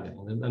in Chagai.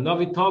 And the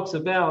Navi talks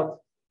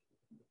about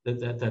that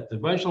the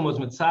Rebbeinu Shalom was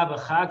mitzvah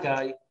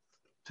Chagai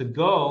to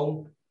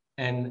go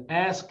and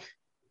ask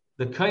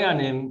the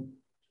Koyanim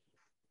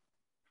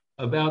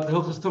about the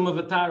Hilchos Tumah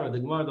V'Tara. The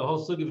Gemara, the whole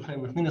sugya of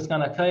Mechinas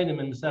Gan HaKoyanim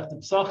and Masechta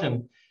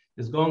Pesachim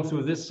is going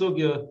through this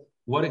sugya.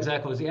 What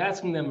exactly was he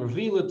asking them?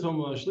 Revi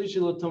l'tumah, shlishi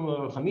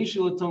l'tumah, chamishi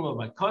l'tumah,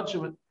 by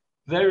kodesh,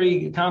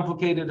 very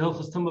complicated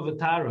Hilchos Tumah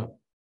V'Tara.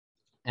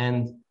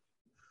 And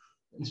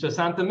it's just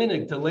Santa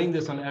Minik to learn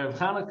this on Erev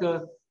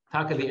Chanukah.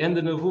 Taka, the end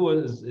of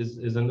Nevuah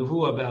is a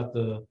Nevuah about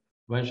the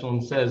Rebbeinu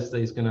Shalom says that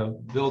he's going to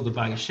build the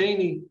Bayis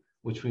Sheni,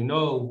 which we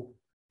know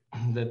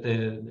that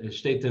the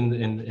state in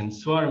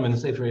Svarim and the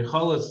Sefer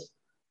Yecholos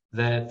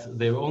that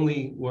they were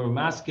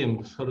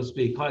maskim, so to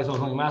speak. Klai was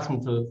only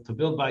maskim to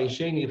build Bayis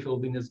Sheni if it will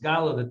be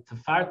Nizgala, the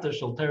Tefarta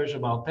Shel Teresh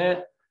Bal Peh.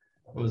 It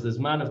was this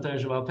man of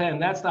Teresh Bal Peh,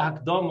 and that's the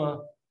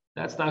Hakdama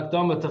to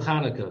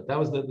Chanukah. That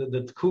was the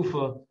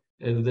Tkufa,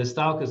 the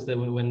Stalkus that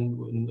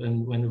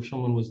when Rav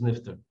Shimon was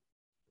nifter.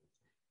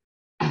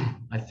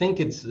 I think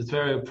it's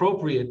very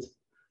appropriate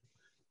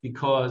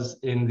because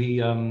in the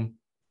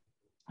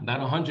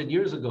about 100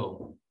 years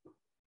ago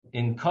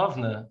in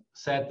Kovna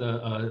sat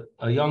a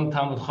young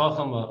Talmud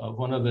Chacham of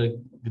one of the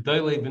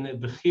Gedolei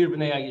Bechir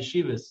B'nei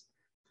Yeshivas,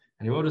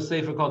 and he wrote a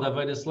sefer called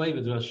Avodas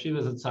Levid. Rosh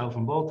Yeshivas itself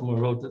from Baltimore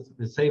wrote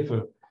the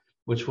sefer,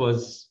 which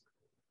was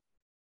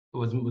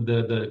the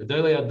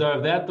Gedolei Adar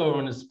of that Torah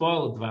and is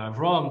spoiled by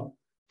Avram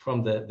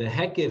from the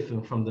Hekif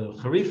and from the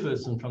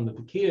Charifas and from the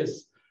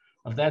Pekiyas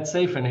of that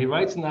sefer. And he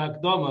writes in the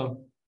Akdama,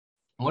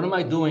 what am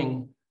I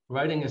doing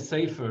writing a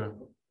sefer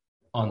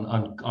on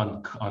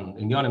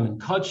Inyanim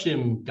and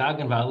Kodshim,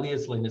 Gagan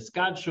V'Aliyas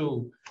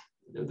Le'Niskadshu?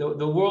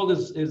 The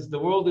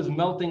world is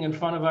melting in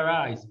front of our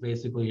eyes,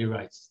 basically, he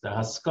writes. The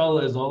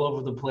Haskalah is all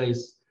over the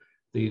place.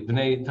 The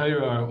B'nai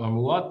Torah are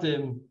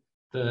muatim.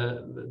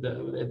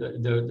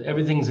 The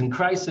everything's in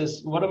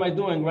crisis. What am I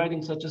doing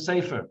writing such a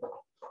sefer?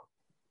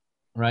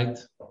 Right?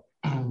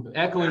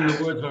 Echoing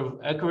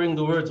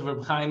the words of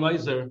Reb Chaim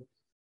Ozer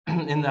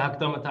in the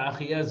Hakdama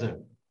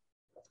Ta'achiezer.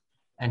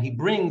 And he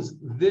brings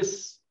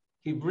this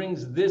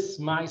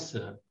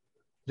Maisa,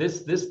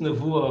 this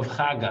Nevuah of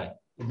Chagai.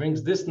 He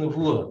brings this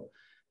Nevuah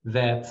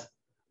that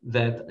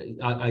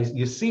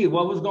you see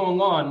what was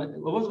going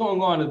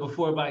on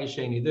before Bayis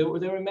Sheni. They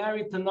were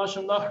married to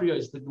Nashim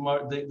Nachriyos, the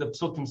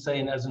Psukim say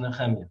in Ezra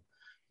Nehemiah.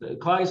 The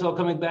Klai Yisrael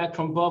coming back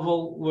from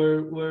Bavel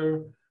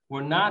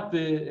were not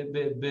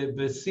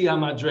B'Siyah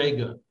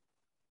Madrega,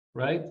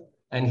 right?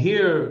 And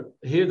here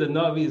the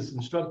Navi is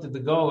instructed to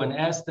go and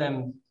ask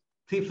them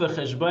Tifa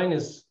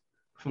Cheshbainis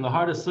from the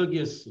heart of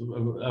Sugyas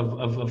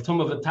of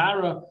Tumah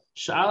V'Tara.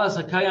 Sha'alas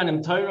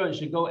HaKayanim Torah. You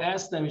should go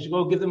ask them. You should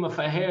go give them a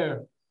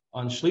faher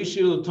on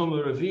Shlishi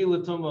L'Tumah, Revi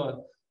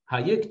L'Tumah,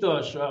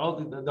 Hayikdosh, all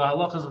the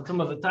halachas of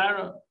Tumah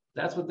V'Tara.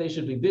 That's what they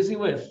should be busy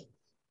with.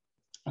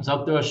 And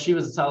so there are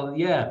Shivas Tzal.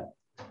 Yeah,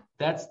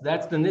 that's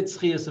the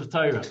nitzchias of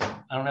Torah.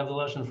 I don't have the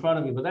lush in front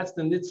of me, but that's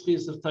the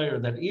nitzchias of Torah.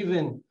 That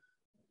even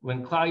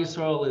when Klal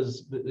Yisrael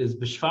is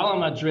b'shvala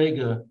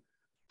madrega,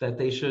 that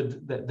they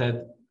should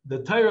that the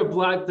Torah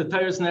black, the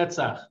Torah's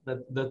netzach,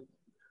 that the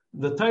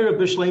Torah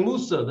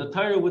b'shleimusa, the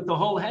Torah with the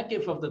whole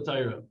hekif of the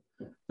Torah,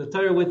 the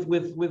Torah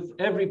with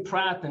every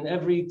prat and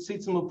every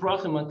tzitzim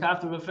u'prachim and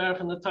kafta v'ferach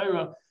in the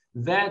Torah,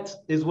 that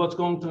is what's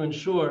going to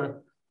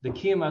ensure the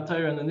kiyum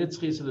HaTorah and the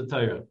nitzchis of the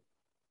Torah.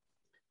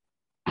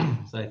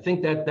 So I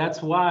think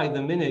that's why the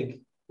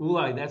minig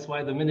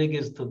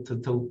is to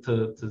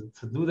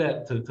do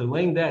that, to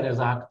lay that as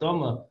a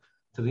hakdama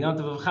to the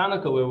Yontav of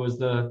Chanukah, where was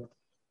the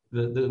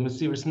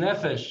Mesiras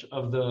Nefesh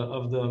of the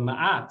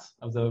Ma'at,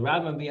 of the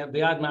Rabbim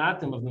Biad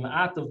Ma'atim, of the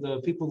Ma'at of the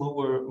people who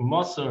were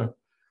Moser,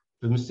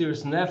 the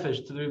Mesiras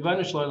Nefesh to the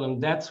Rebbeinu Shalom.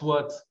 That's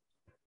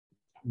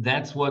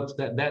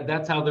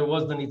how there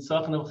was the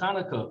Nitzachon of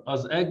Chanukah.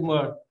 As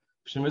Egmar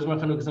Shemizmar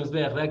Chanukah's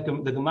Mizbeach,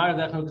 the Gemara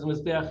that Chanukah's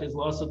Mizbeach is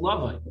L'asad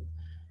Lavai.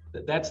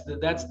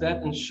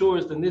 That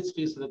ensures the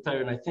nitzchis of the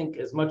Torah. And I think,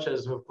 as much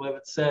as Rav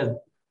Levitt said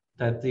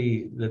that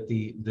the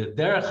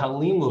derech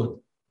halimud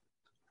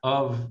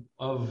of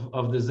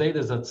the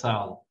Zayda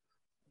Zatzal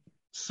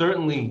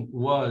certainly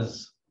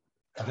was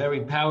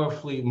very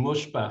powerfully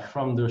mushpach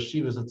from the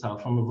Shiva Zatzal,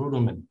 from a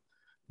Ruderman.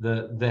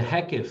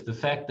 hekif, the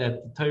fact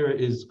that the Torah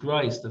is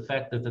grace, the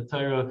fact that the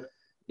Torah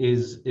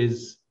is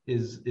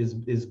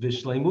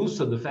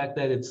bishleimusa, the fact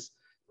that it's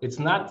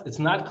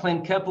not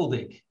klein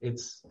keppeldik,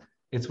 it's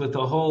with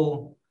the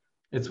whole.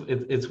 It's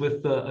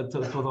with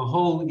the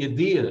whole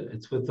idea.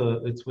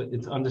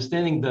 It's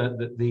understanding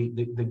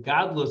the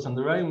godless and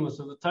the raimus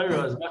of the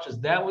Torah. As much as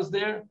that was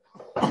there,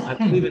 I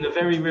believe in a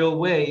very real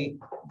way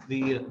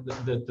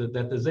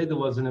that the Zayda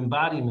was an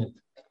embodiment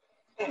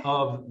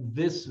of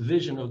this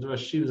vision of the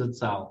Rosh Yeshiva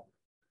Zatzal,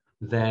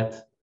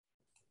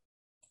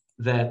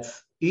 that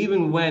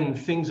even when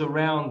things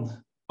around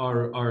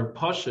are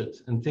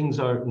pashut and things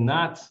are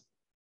not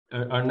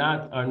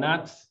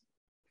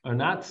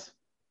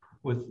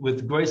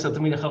with grace of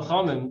Tamid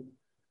Chachamim,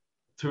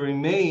 to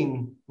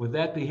remain with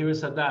that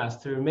Behiras Hadas,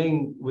 to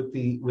remain with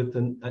the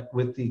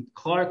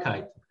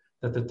Klarkeit,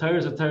 that the Torah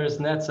is a Torah's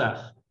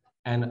Netzach,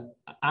 and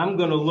I'm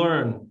going to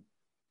learn.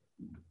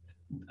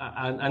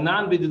 I'm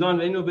going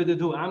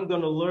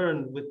to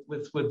learn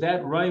with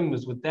that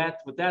raimus, with that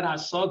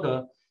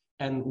hasaga,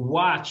 and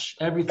watch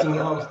everything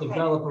else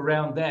develop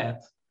around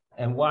that,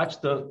 and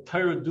watch the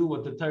Torah do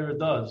what the Torah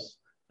does.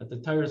 That the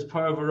Torah is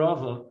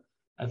paravarava.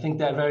 I think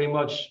that very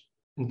much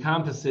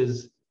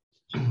encompasses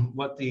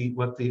what the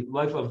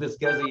life of this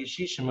Gezi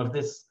Yeshishim, of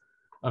this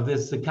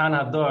Zekan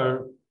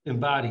Hadar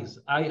embodies.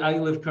 I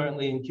live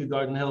currently in Kew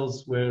Garden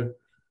Hills, where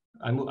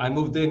I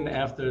moved in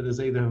after the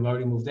Zayda have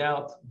already moved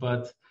out,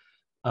 but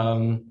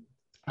I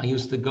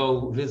used to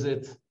go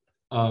visit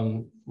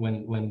when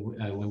we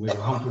were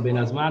home for Ben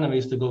Azmanim. I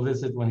used to go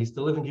visit when he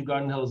still lived in Kew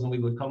Garden Hills, and we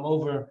would come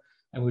over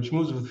and we'd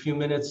schmooze with a few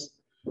minutes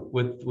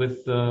with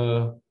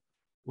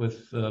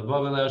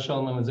Bavel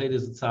Shalom and Zayda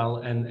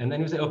Zatzal, and then he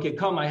would say, "Okay,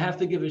 come, I have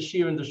to give a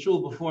shir in the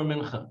shul before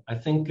Mincha." I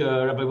think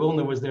Rabbi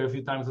Wilner was there a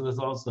few times with us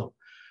also,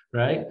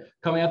 right?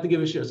 Come, I have to give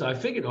a shir. So I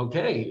figured,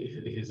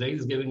 okay, Zayda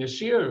is giving a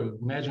shir.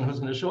 Imagine who's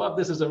going to show up.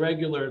 This is a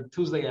regular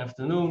Tuesday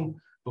afternoon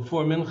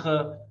before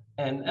Mincha,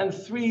 and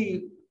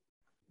three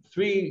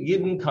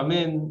Yidden come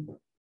in.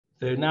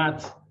 They're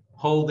not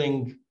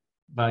holding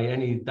by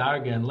any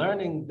darga and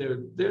learning.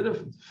 They're the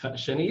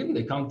Sheni Yidden.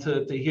 They come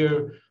to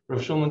hear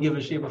Rav Shulman give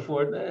a shir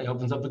before. He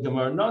opens up the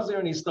Gemara Nazir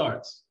and he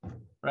starts,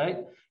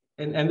 right?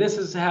 And this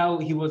is how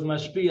he was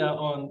mashpia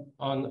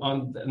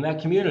on in that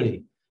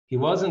community. He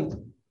wasn't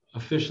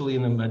officially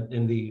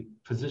in the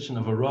position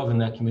of a rav in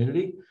that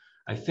community.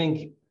 I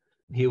think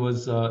he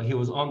was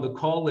on the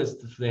call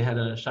list. If they had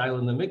a shaila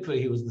in the mikveh,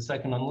 he was the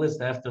second on the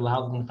list after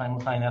Lahavdin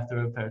Chaim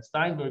after Peretz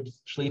Steinberg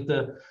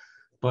Shlita.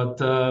 But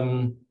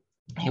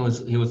he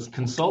was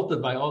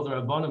consulted by all the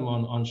rabbanim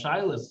on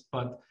shailas,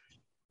 but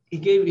he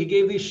gave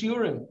these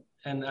shiurim,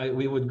 and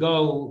we would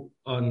go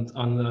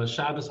on the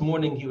Shabbos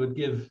morning. He went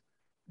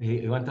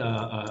to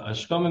a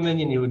shkoma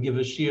minyan. He would give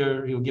a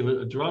shir. He would give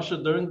a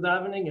drasha during the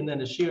davening, and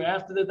then a shir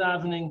after the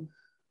davening.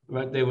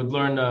 Right? They would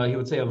learn. He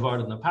would say a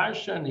vart in the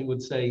parsha, and they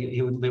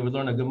would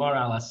learn a gemara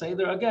al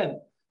seder. Again,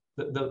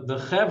 the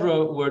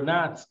chevra were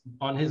not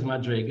on his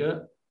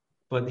madrega,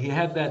 but he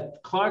had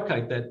that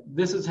klarkeit that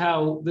this is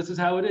how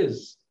it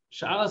is.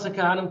 Sha'alas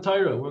HaKahanim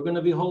Torah. We're going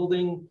to be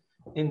holding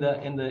in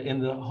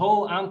the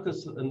whole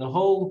amkus, in the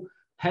whole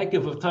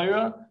hekif of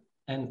Torah,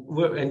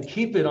 and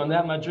keep it on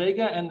that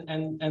madrega,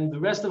 and the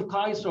rest of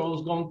Klal Yisrael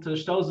is going to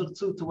shtozer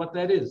to what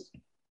that is.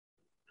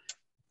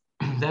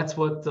 That's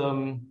what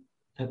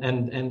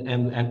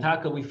and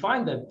Taka, we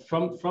find that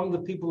from the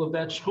people of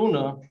that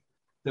shchuna,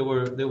 there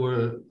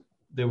were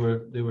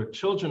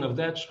children of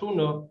that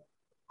shchuna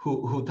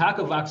who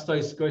Taka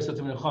v'akstois Gersat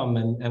Mincham,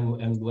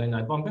 and when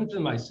I bump into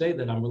them, I say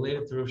that I'm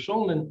related to Rav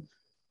Shulman.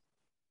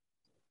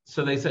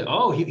 So they say,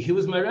 "Oh, he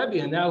was my Rebbe,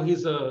 and now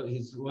he's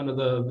one of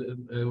the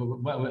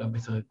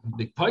it's a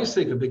big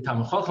paisik, a big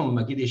Talmid Chacham,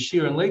 Magid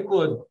Yeshir in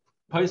Lakewood,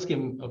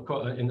 paiskim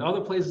in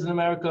other places in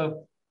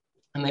America,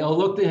 and they all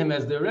looked to him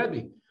as their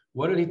Rebbe."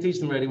 What did he teach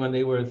them already when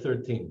they were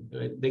 13?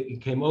 They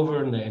came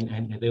over and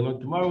they learned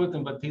tomorrow with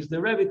him, but he's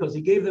their Rebbe because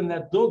he gave them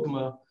that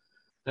dogma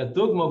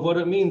of what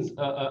it means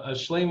a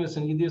shleimus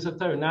and yidiyas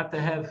haTorah, not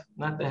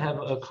to have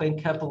a klein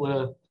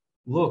keppel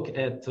look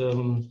at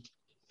Torah.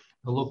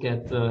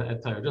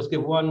 Just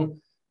give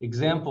one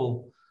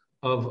example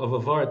of a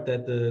vart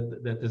that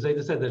the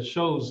Zayda said that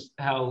shows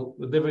how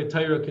the divrei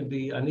Torah can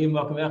be anim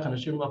makom echad and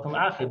ashir makom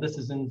acher. This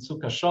is in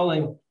Sukkah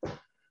Sholem.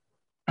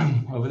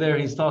 Over there,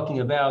 he's talking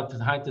about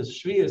Haitas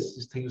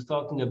Shvius. He was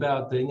talking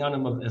about the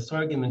inyanim of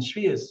Esargim and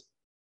Shvius,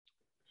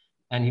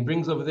 and he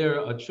brings over there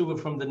a tshuva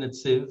from the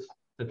Netziv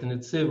that the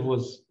Netziv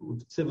was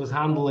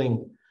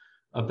handling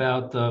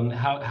about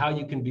how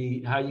you can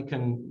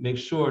make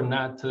sure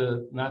not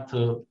to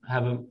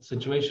have a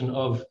situation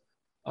of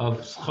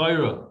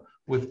schayra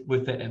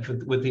with the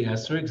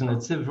esrigs. And the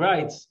Netziv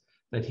writes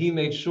that he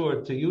made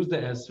sure to use the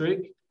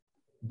esrig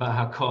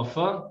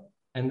b'hakofa.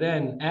 And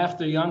then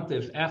after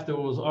Yontif, after it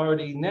was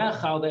already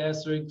nechal the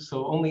esrig,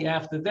 so only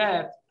after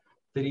that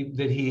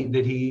did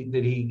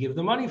he give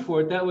the money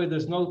for it. That way,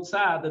 there's no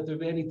tzad that there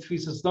be any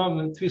tfisas dam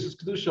and tfisas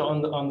kedusha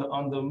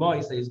on the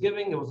mois that he's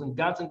giving. It wasn't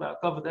gatzing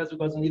ba'akov. The esrig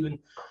wasn't even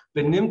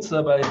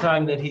benimtza by the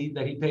time that he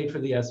paid for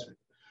the esrig.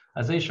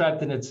 As they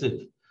schreibt in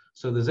Netziv.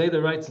 So the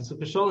Zayda writes in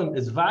Sukkah Sholem,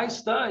 is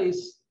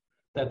Vaistais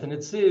that the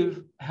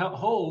Netziv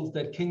holds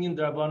that Kinyan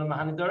Darabana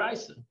Mahani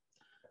Daraisa.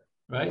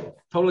 Right?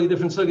 Totally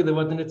different sugya than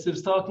what the Netziv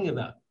is talking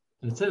about.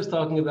 The Netziv is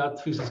talking about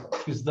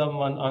Tfis Dam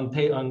on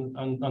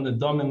the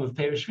Domim of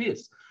Teir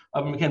Shvius.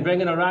 We can bring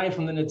in a raya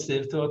from the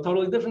Netziv to a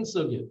totally different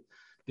sugya.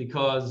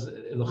 Because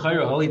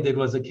L'chayra, all he did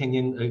was a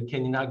Kinyan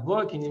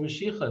Hagboah, Kinyan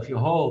Mashiach. If you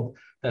hold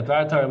that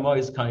Vartar Mo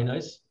is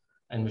Kainos,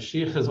 and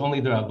Mashiach is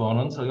only the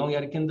Rabbanon, so you only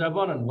had a Kinyan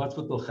Rabbanon. What's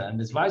with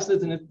L'chem? It's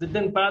Vaistais, and it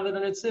didn't bother the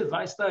Netziv.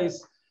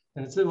 Vaistais,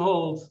 and Netziv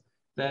holds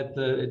that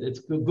it's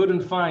good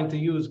and fine to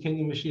use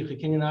Kinyan Mashiach,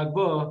 Kinyan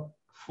Hagboah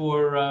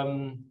for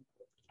and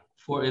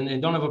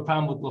don't have a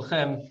problem with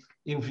L'chem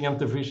even for Yom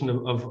Tov Rishon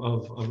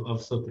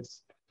of Sukkot.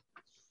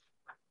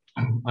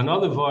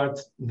 Another vart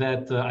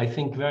that I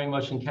think very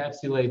much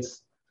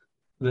encapsulates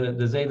the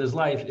Zayda's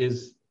life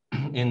is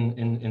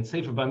in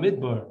Sefer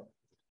Bamidbar,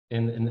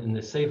 in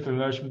the Sefer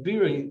Marash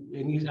Babira,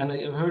 and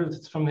I heard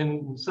it from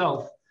him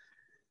himself.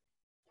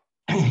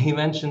 He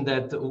mentioned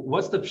that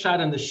what's the pshat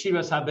in the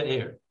Shiras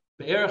HaBe'er?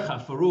 Be'er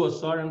Chafaru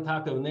Asarim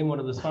Taka, name one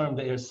of the Sarim,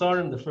 Be'er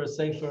Sarim, the first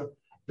Sefer.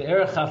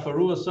 Be'er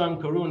Chafaru Asarim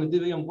Karu and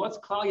Adiviyam. What's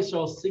Klal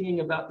Yisrael singing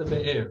about the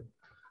Be'er?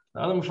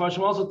 The other Mefarshim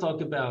also talk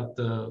about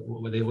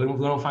we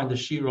don't find the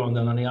Shira on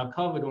the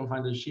Yaakov, we don't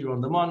find the Shira on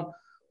the Mon.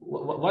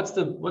 What's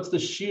the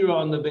Shira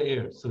on the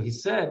Be'er? So he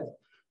said,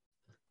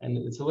 and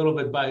it's a little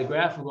bit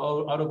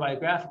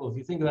autobiographical. If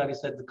you think about it, he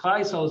said the Klal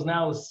Yisrael is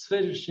now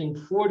finishing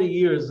 40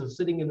 years of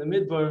sitting in the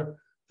Midbar.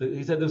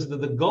 He said this is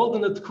the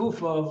golden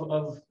tkufa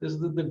of this is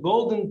the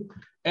golden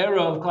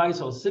era of Klal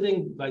Yisrael,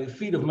 sitting by the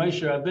feet of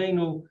Moshe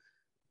Rabbeinu,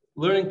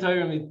 learning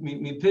Torah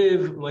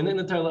mipiv, learning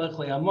Torah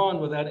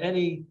le'amon, without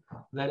any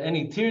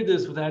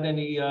tirdus, without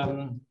any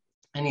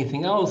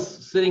anything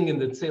else, sitting in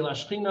the Tzei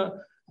Lashchina.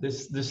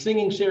 They're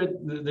singing shir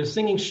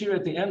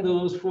at the end of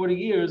those 40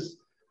 years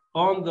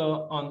on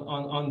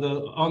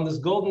this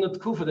golden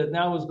tkufa that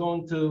now is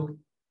going to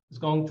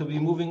be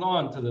moving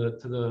on to the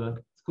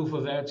tkufa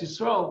of Eretz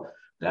Yisrael.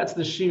 That's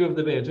the shir of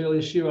the Be'er. It's really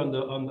a shir on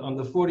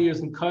the 40 years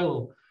in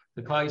Kail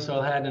the Klal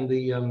Yisrael had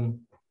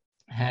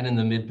in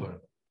the Midbar.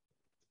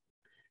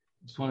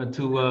 Just wanted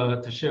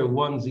to share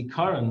one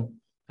zikaron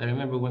that I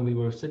remember when we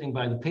were sitting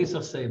by the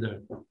Pesach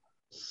Seder.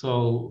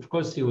 So, of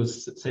course, he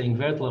was saying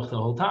Vertlach the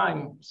whole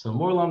time, some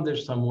more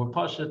Lamdish, some more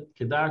Pashat,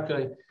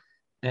 Kedarka.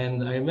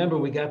 And I remember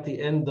we got the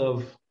end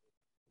of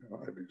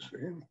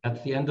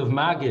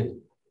Magid,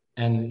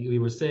 and we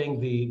were saying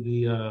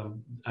the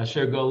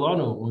Asher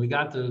Golonu. When we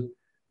got to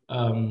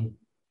Kein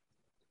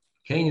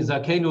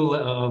Zakenu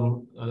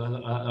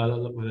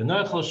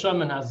V'Nochel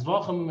Shom and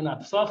Hazvachim and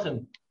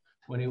Apsachim,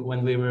 when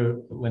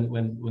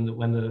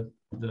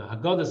the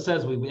Haggadah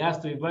says we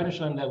asked the Rebbeinu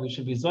Shalom that we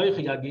should be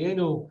Zoichi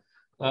Yagienu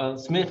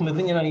Smech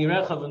Mevinyan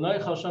Yirecha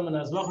V'Nochel Shom and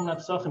Hazvachim and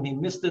Apsachim, he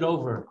missed it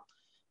over.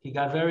 He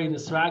got very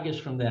nisragish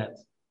from that,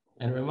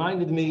 and it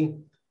reminded me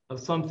of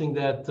something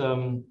that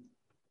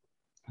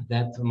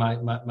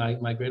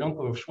my great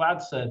uncle Rav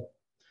Schwartz said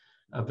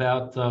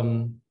about.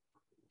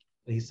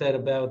 He said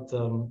about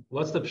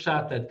what's the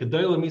pshat that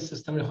Gedolah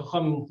Misas Tamid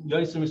Chacham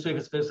Yoyser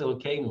Misreifes Pesel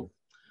Keinu.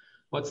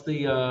 What's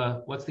the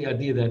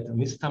idea that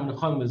Misas Tamid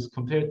Chacham is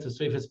compared to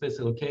Sreifes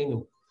Pesel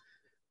Keinu?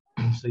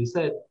 So he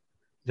said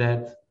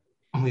that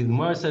the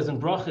Gemara says in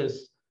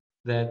Brachos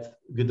that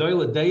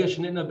Gedolah Deya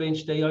Shnina Ben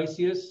Shtei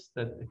Yoisius,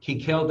 that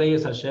Kikel Deya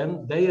is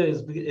Hashem. Deya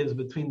is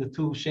between the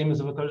two Shemas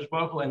of HaKadosh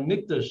Baruch Hu, and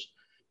Mikdash.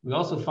 We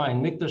also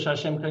find Mikdash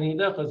Hashem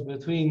Kanidecha is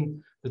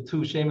between the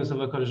two Shemas of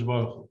HaKadosh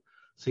Baruch Hu.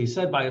 So he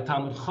said by a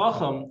Talmud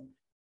Chacham,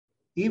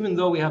 even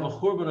though we have a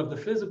Churban of the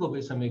physical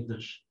Beis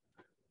HaMikdash,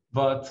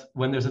 but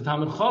when there's a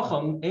Talmud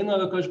Chacham, in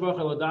that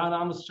Daled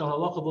Amas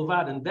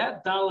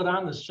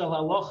Shal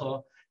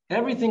Halacha,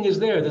 everything is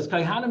there. There's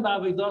Kaihanim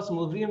Ba'avidasim,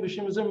 Leviyim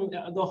B'Shim Zim,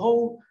 the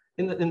whole,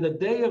 in the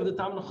day of the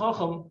Talmud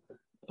Chacham,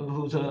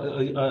 who's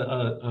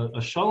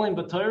a Shalom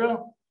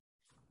B'Torah,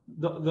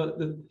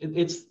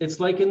 it's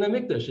like in the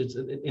Mikdash. It's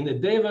in the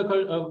day of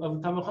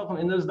Talmud Chacham,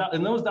 in those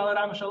Daled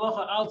Amas Shal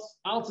Halacha,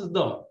 Alts is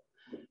da.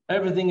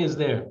 Everything is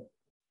there.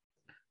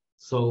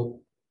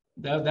 So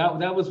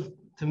that was,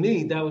 to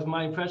me, that was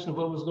my impression of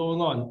what was going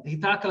on.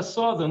 Hitaka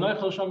saw the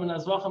Noichel Shom and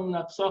Azvachim and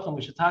Apsachim.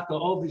 We should tackle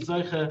all these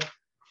Zoiche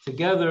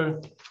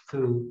together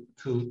to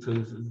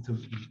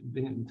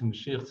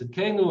Mashiach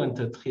Tzidkenu and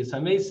to Tchias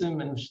HaMesim,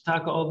 and we should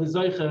tackle all these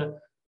Zoiche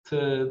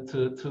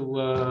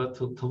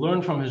to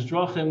learn from his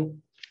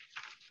drachim.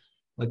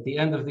 Like the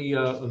end of the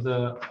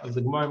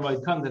Gemara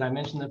Moed Katan that I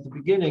mentioned at the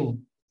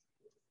beginning.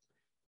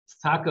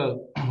 That's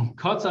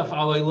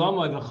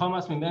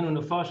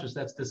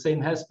the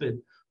same hesped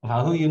of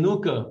Hahu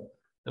Yenuka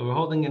that we're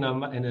holding in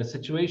a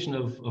situation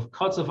of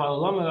Kotzaf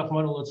Alalama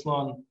Rachmana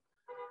Litzlan.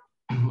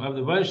 Of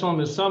the Rebbeinu Shalom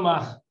is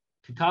Samach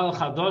Kikal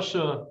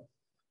Chadosha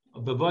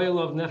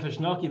Bevoyelov Nefesh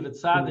Noki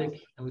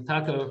V'Tzadik, and we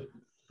taka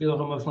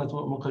Filacham Aflant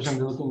Mukashem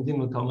Delukim Dim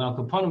Kal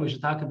Malkaponim. We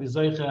should taka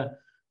Bizoicha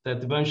that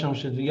the Rebbeinu Shalom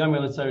should be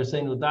Yomer L'Tzar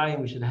Seinu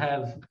Dayim. We should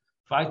have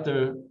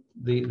fighter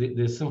the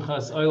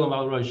Simchas Olam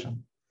Al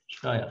Rosham.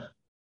 Shkayach.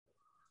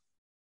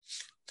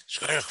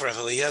 Shkayach Rav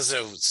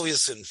Eliezer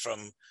Tzliesin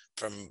from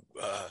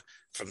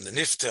the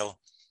Niftel.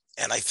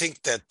 And I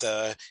think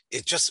that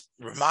it just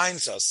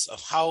reminds us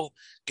of how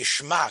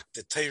geschmack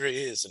the Torah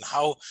is, and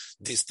how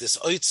this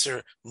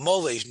oitzer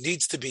mole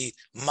needs to be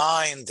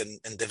mined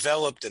and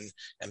developed and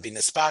be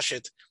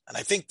nespashet. And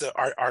I think that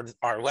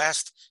our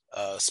last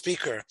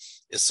speaker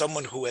is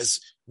someone who has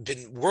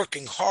been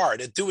working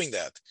hard at doing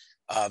that.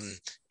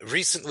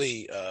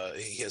 Recently,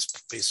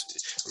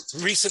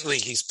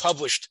 he's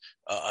published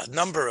a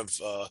number of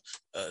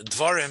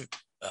dvarim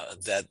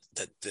that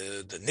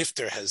the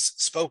Nifter has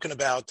spoken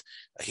about.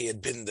 He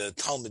had been the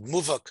Talmud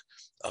Muvak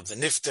of the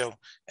Nifter,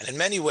 and in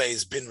many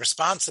ways been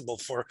responsible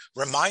for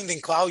reminding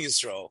Klal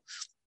Yisrael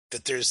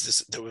that there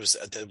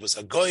was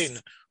a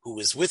goyin who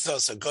is with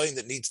us, a goyin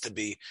that needs to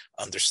be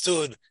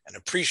understood and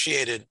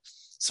appreciated.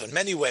 So in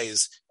many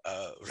ways,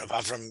 Rav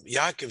Avram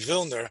Yaakov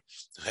Vilner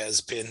has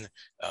been,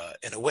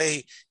 in a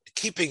way,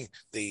 keeping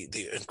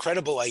the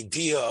incredible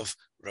idea of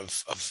Rav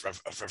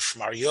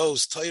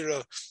Shmaryo's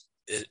Torah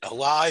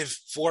alive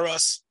for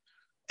us.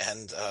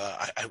 And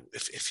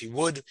if he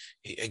would,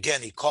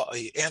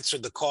 he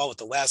answered the call at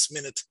the last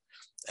minute,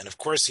 and of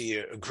course he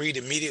agreed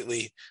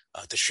immediately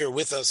to share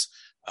with us.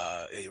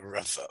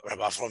 Rav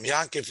Avram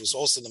Yaakov was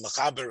also the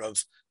mechaber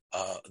of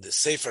the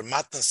Sefer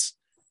Matnas.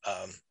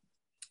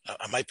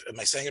 Am I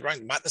saying it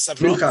right? Matnas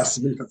Avram.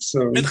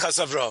 Minchas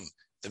Avram.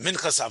 The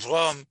Minchas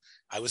Avram.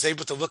 I was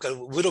able to look a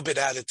little bit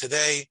at it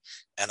today,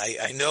 and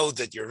I know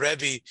that your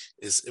Rebbe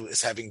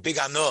is having big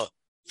anah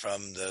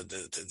from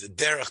the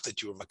derech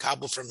that you were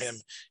makabel from him,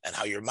 and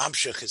how your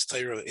mamshech his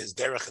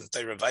derech and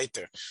Torah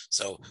weiter.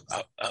 So,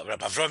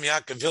 Rabbi Avram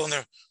Yaakov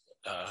Vilner,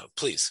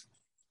 please.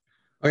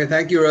 Okay,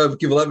 thank you, Rav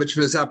Kivelevich,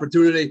 for this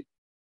opportunity.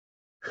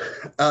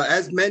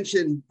 As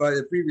mentioned by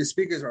the previous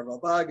speakers, Rav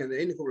Albag and the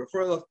Einichel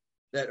Referlach,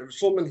 that Rav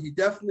Shulman, he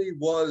definitely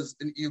was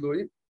an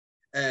Ilui,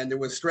 and it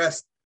was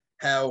stressed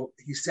how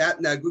he sat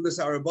in Agudas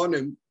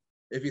Arabonim.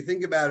 If you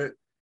think about it,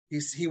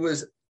 he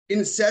was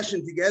in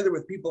session together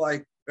with people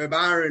like Rav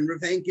Aaron, Rav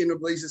Henkin, Rav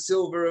Blazer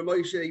Silver, Rav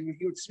Moshe.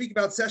 He would speak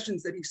about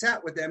sessions that he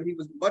sat with them. He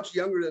was much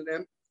younger than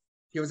them.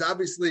 He was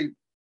obviously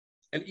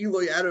an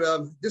Eloi out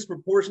of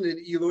disproportionate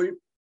Eloi.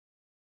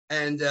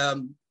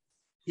 And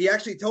he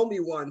actually told me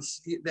once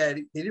that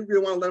he didn't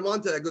really want to let him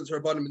onto that Agudas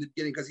Rabbanim in the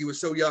beginning because he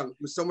was so young.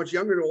 He was so much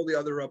younger than all the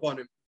other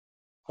Rabbanim.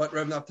 But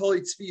Rav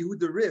Naftali Tzvi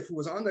Huda Rif, who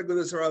was on the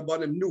Agudas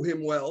Rabbanim, knew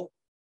him well,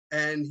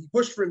 and he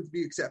pushed for him to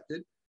be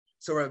accepted.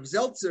 So Rav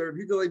Zeltzer,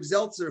 Hudalev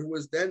Zeltzer, who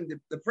was then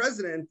the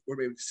president, or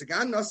maybe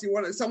Sagan Nasi,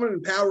 someone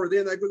in power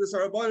there in the Agudas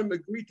Rabbanim,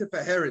 agreed to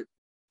Faher him.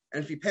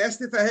 And if he passed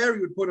the Faher,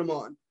 he would put him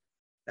on.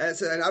 And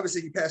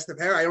obviously he passed the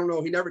Faher. I don't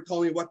know, he never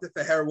told me what the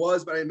Faher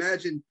was, but I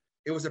imagine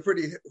it was a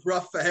pretty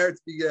rough Faher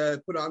to be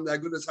put on the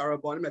Agudas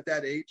Rabbanim at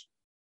that age.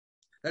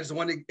 That's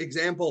one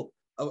example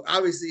of,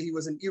 obviously he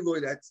was an Eloi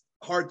that's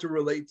hard to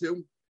relate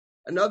to.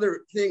 Another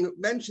thing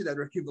mentioned that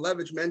Rav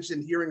Kivelevich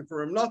mentioned, hearing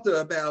from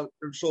Ramnata about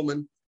Rav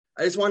Shulman,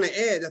 I just want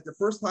to add that the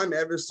first time I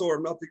ever saw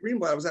Ramnata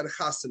Greenblatt, I was at a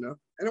chasana,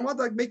 and I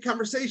wanted to make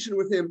conversation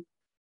with him.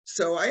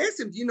 So I asked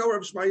him, do you know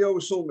Rav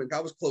Shmaryo Shulman? I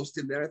was close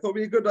to him there. I thought it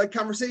would be a good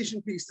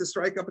conversation piece to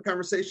strike up a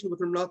conversation with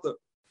Ramnata.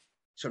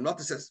 So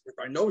Ramnata says, if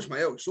I know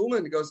Shmaryo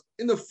Shulman, he goes,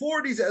 in the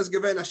 40s as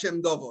Geven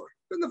Hashem Dovar.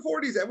 In the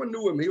 40s, everyone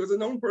knew him. He was a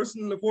known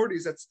person in the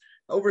 40s. That's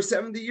over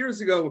 70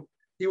 years ago.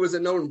 He was a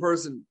known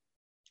person.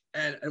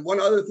 And one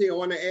other thing I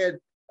want to add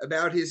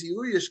about his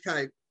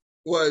Iluyishkeit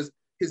was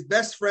his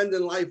best friend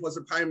in life was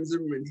Reb Chaim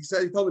Zimmerman. He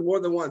said, he told me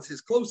more than once,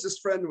 his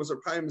closest friend was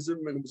Reb Chaim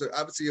Zimmerman, who was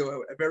obviously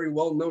a very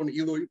well-known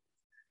Ilui.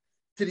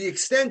 To the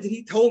extent that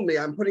he told me,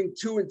 I'm putting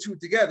two and two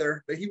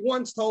together, but he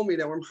once told me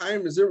that when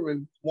Chaim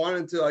Zimmerman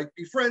wanted to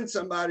befriend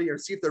somebody or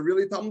see if they're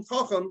really Talmud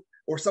Chacham,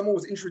 or someone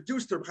was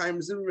introduced to Reb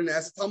Chaim Zimmerman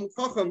as a Talmud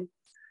Chacham,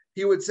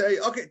 he would say,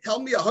 okay,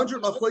 tell me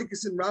 100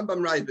 machlokes in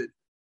Rambam Ravid.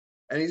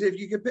 And he said, if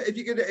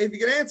you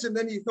could answer him,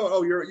 then he thought,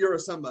 oh, you're a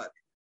somebody.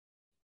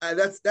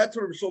 That's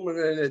what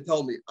Shulman had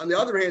told me. On the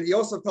other hand, he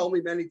also told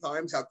me many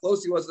times how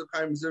close he was to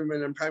Chaim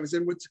Zimmerman, and Chaim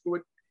Zimmerman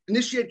would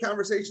initiate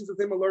conversations with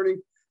him and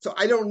learning. So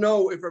I don't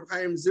know if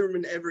Chaim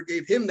Zimmerman ever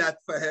gave him that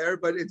faher,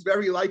 but it's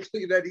very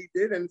likely that he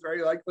did, and it's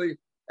very likely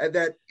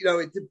that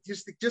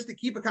just to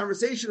keep a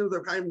conversation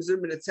with Chaim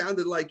Zimmerman, it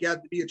sounded like he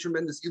had to be a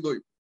tremendous Ilui.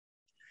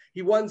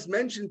 He once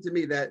mentioned to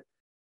me that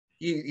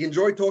he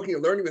enjoyed talking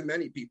and learning with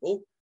many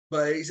people,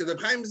 but he said that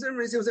Chaim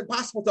Zimmerman, it was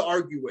impossible to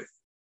argue with.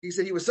 He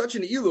said he was such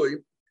an Ilui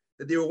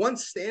that they were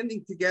once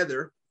standing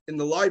together in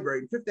the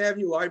library, Fifth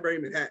Avenue Library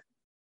in Manhattan,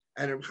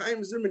 and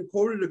Chaim Zimmerman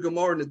quoted a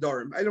Gemara in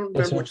Nedarim. I don't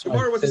remember which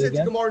Gemara it was. It's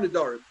a Gemara in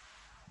Nedarim.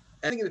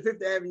 I think in the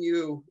Fifth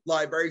Avenue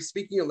Library,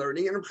 speaking and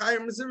learning, and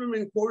Chaim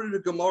Zimmerman quoted a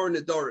Gemara in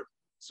Nedarim.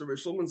 So Rav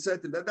Shulman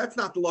said to him, that's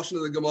not the lashon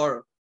of the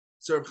Gemara.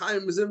 So Rav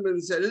Chaim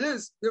Zimmerman said, it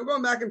is. They were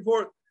going back and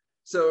forth.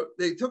 So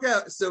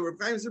Rav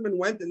Chaim Zimmerman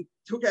went and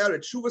took out a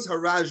Tshuvas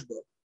HaRashba.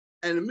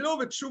 And in the middle of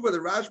a tshuva, the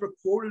Rashba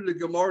quoted a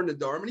Gemara in the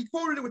Dharm, and he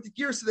quoted it with the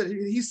gear so that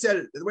he said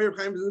it, the way Reb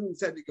Chaim Zimmerman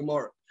said the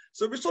Gemara.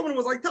 So Rav Shulman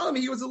was telling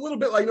me he was a little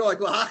bit like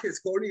Lahachis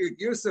quoting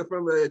a Girsa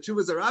from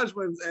Tshuvas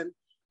HaRashba.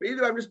 But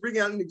either I'm just bringing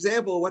out an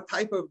example of what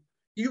type of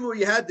Ilu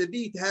you had to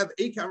be to have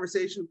a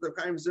conversation with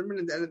Reb Chaim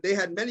Zimmerman, and they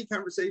had many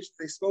conversations.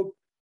 They spoke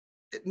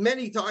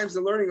many times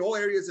in learning all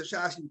areas of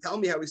Shas, you tell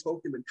me how he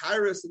spoke to him in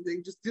Tyrus and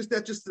things,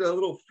 just a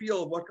little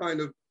feel of what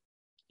kind of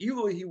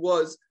Eloi he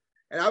was.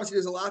 And obviously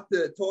there's a lot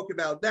to talk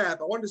about that,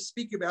 but I wanted to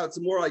speak about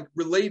some more like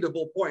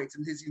relatable points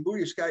in his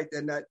Eloishkeit,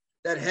 and that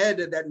head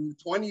that in his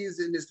 20s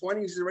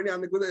is already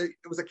on the good,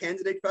 it was a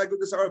candidate for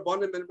Agudas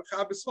Arabonim and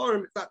Mechaber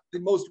Sfarim. It's not the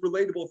most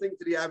relatable thing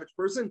to the average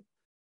person,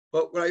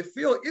 but what I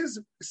feel is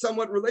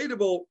somewhat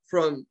relatable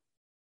from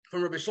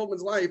Rabbi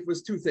Shulman's life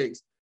was two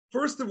things.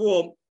 First of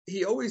all,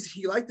 he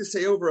liked to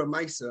say over a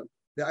Maisa,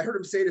 that I heard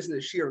him say this in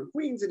the Shir in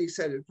Queens, and he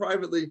said it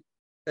privately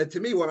to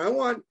me when I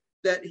want,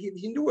 that he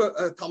knew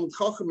a Talmud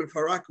Chacham in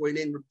Farakwe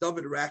named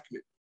David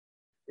Rackman.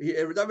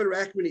 David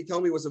Rackman, he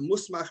told me, was a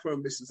Musmach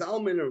from Mrs.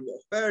 Alman or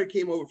Lochber. He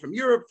came over from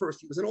Europe.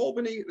 First he was in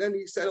Albany, then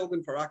he settled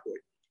in Farakwe.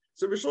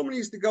 So Rabbi Shulman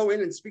used to go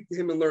in and speak to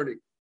him in learning.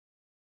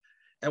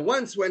 And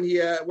once when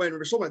Rabbi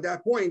Shulman at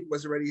that point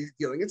was already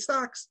dealing in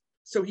stocks,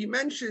 so he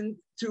mentioned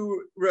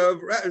to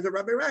the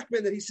Rabbi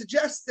Rackman that he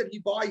suggests that he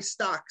buy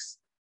stocks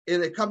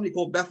in a company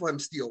called Bethlehem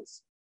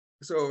Steels.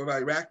 So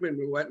Rabbi Rackman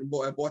went and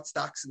bought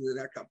stocks in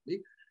that company.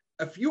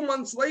 A few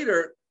months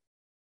later,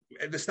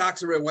 the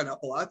stocks already went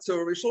up a lot. So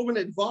Rabbi Shulman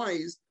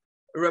advised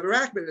Rabbi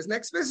Rackman, his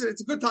next visit,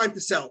 it's a good time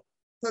to sell.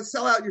 Let's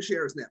sell out your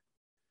shares now.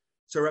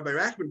 So Rabbi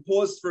Rackman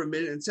paused for a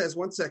minute and says,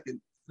 1 second.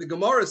 The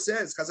Gemara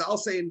says, Chazal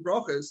say in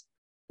Brachas,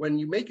 when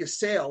you make a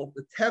sale,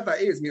 the teva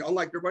is,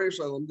 unlike the Rebbeinu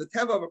Shalom, the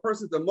teva of a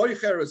person, the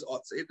moicher is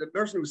otzei, the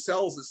person who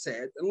sells is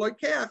sad, and like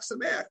keach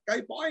samech,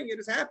 guy buying it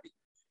is happy.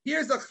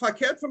 Here's the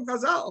chaket from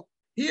Chazal.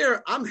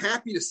 Here, I'm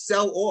happy to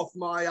sell off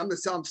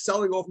I'm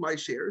selling off my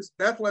shares.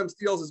 Bethlehem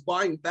Steels is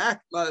buying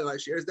back my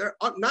shares. They're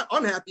not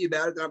unhappy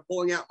about it that I'm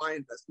pulling out my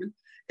investment.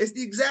 It's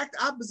the exact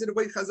opposite of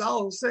what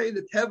Chazal will say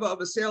the teva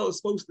of a sale is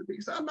supposed to be.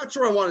 So I'm not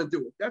sure I want to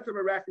do it. That's what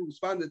Rackman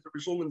responded to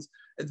Rabbi Shulman's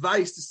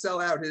advice to sell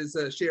out his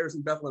shares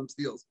in Bethlehem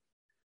Steels.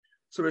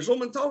 So Rabbi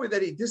Shulman told me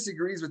that he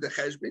disagrees with the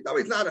cheshbon. No,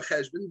 he's not a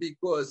cheshbon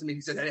because,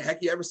 he said, heck,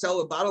 you ever sell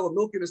a bottle of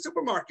milk in a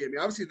supermarket?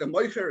 Obviously the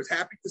moicher is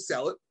happy to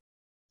sell it,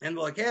 and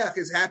the Lakeach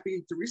is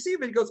happy to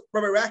receive it. He goes,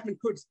 Rabbi Rackman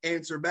could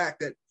answer back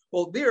that,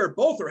 well,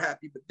 both are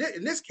happy, but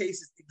in this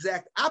case, it's the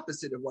exact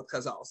opposite of what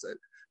Chazal said.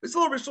 But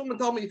still, Rabbi Shulman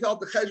told me he felt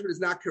the cheshbon is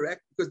not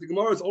correct because the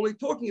Gemara is only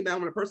talking about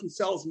when a person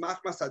sells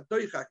machmas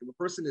hadoichak, if a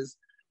person is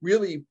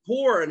really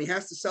poor and he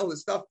has to sell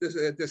his stuff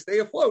to stay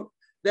afloat,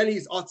 then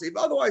he's otzei.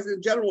 But otherwise, in a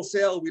general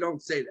sale, we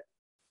don't say that.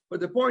 But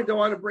the point I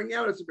want to bring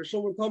out is that Rabbi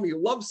Shulman told me he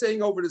loves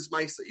saying over this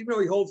Maisa, even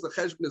though he holds the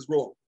cheshbon is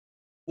wrong.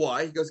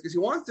 Why? He goes, because he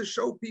wants to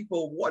show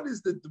people what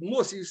is the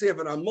demus, you say, of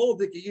an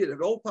amoldik yid, an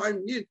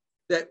old-time yid,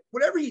 that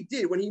whatever he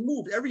did, when he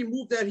moved, every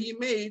move that he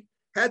made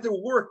had to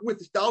work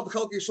with Dal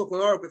B'chelki Shulchan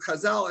Aruch, with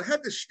Chazal. It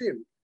had to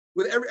stim.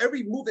 With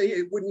every move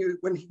that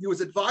when he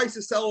was advised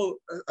to sell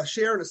a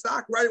share in a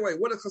stock, right away,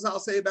 what does Chazal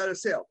say about a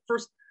sale?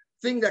 First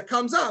thing that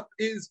comes up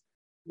is,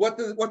 what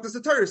does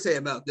the Torah say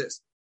about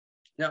this?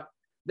 Now,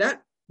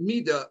 that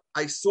Midah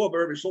I saw by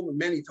Rabbi Shulman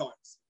many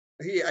times.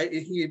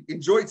 He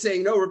enjoyed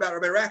saying no about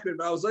Rabbi Rackman,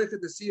 but I was lucky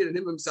to see it in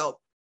him himself.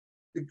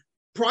 The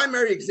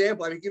primary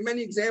example, I give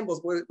many examples,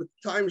 but with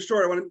time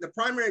short, the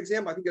primary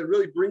example I think that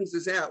really brings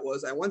this out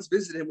was I once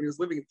visited him when he was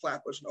living in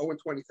Flatbush on Owen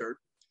 23rd.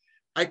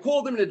 I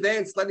called him in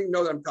advance, letting him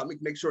know that I'm coming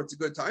to make sure it's a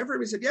good time for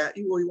him. He said, yeah,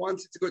 he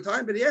wants it's a good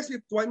time, but he asked me,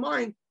 do I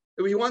mind?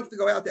 If he wants to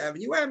go out to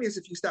Avenue M, he has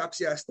a few stops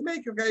he has to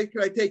make. Okay,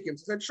 can I take him?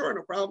 So I said, sure,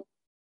 no problem.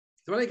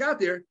 So when I got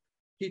there,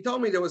 he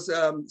told me there was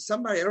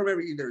somebody, I don't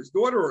remember either his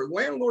daughter or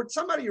landlord,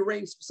 somebody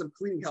arranged for some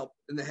cleaning help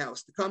in the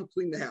house to come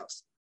clean the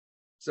house.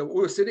 So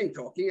we were sitting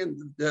talking and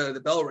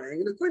the bell rang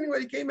and the cleaning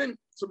lady came in.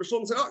 So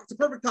Bashulman said, oh, it's a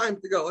perfect time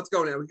to go. Let's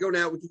go now. We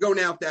can go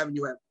now to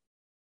Avenue M.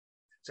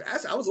 So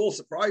I was a little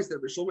surprised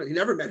that Bashulman, he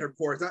never met her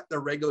before. It's not the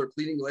regular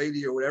cleaning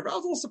lady or whatever. I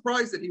was a little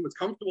surprised that he was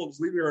comfortable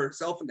just leaving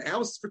herself in the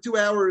house for 2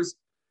 hours.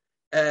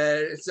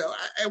 So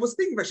I was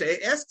thinking, should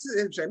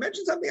I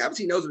mention something?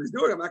 Obviously he knows what he's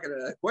doing. I'm not going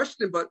to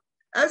question him, but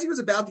as he was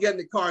about to get in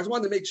the car, I just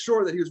wanted to make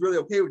sure that he was really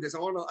okay with this. I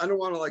don't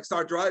want to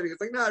start driving.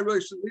 It's like, no, I really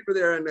shouldn't leave her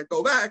there and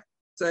go back.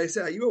 So I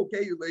said, are you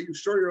okay? Are you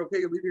sure you're okay?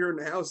 You're leaving her in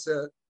the house?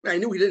 I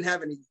knew he didn't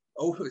have any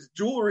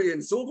jewelry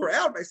and silver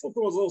out, but I still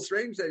thought it was a little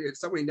strange that if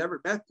somebody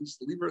never met, just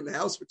to leave her in the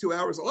house for 2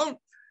 hours alone.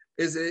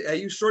 Are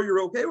you sure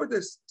you're okay with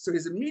this? So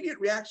his immediate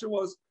reaction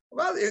was,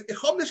 well, and he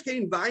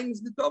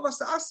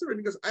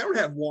goes, I don't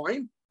have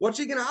wine. What's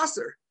she going to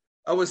aser?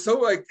 I was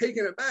so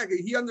taken aback.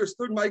 He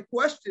understood my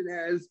question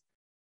as,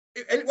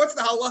 and what's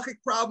the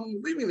halachic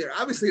problem leaving there?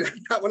 Obviously, that's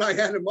not what I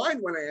had in mind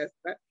when I asked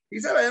that. He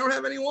said, I don't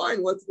have any wine.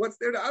 What's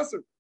there to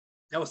aser?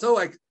 I was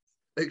so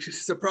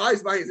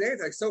surprised by his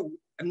answer.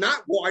 I'm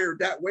not wired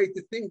that way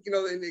to think, in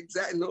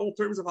the old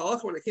terms of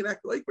halacha. When I came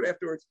back to Lakewood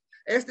afterwards,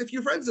 I asked a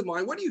few friends of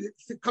mine, what do you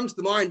think comes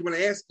to mind when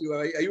I ask you,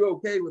 are you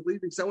okay with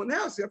leaving someone in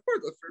the house? Of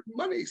course, for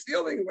money,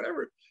 stealing,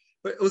 whatever.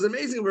 But it was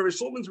amazing. Rabbi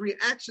Shulman's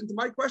reaction to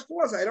my question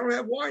was, I don't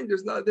have wine.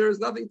 There is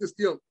nothing to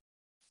steal.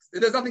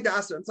 There's nothing to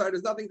ask. I'm sorry,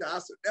 there's nothing to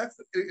ask. That's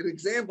an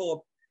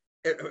example,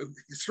 a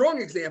strong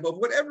example of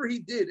whatever he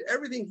did.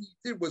 Everything he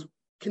did was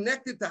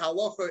connected to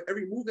halacha.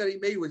 Every move that he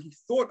made was he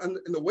thought in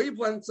the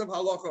wavelengths of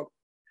halacha.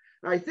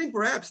 And I think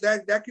perhaps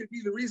that could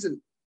be the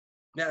reason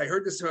Now, I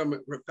heard this from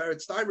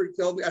Rav Steinberg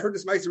told me, I heard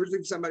this mice originally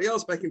from somebody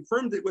else, but I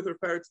confirmed it with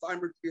Rav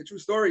Steinberg to be a true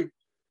story.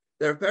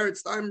 That Rav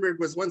Steinberg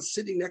was once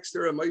sitting next to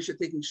Rav Moshe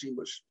taking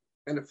shimush.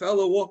 And a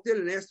fellow walked in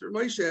and asked Rav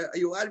Moshe, are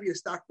you allowed to be a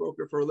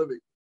stockbroker for a living?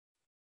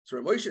 So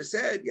Rav Moshe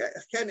said, yeah,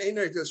 Ken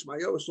Einer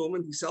Shmayo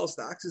Shulman, he sells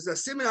stocks. It's a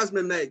siman has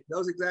been made. That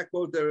was the exact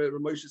quote that Rav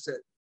Moshe said.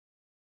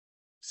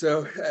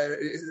 So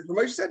Rav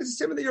Moshe said, it's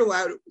a siman that you're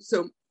allowed.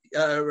 So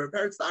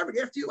Rav Steinberg,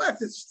 after you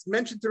left, it's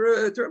mentioned to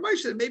Rav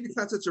Moshe that maybe it's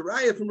not such a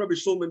raya from Rabbi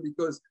Shulman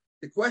because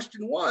the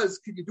question was,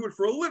 could you do it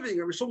for a living?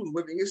 Rabbi Shulman's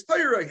living is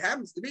Torah. He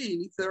happens to be, he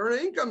needs to earn an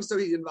income, so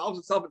he involves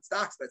himself in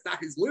stocks. That's not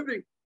his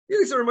living.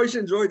 So Rav Moshe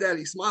enjoyed that.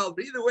 He smiled.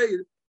 But either way,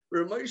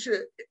 Rav Moshe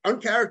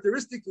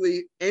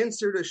uncharacteristically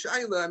answered a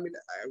shaila. I mean,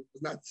 I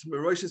was not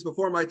Rav Moshe's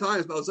before my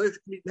times, but I was able to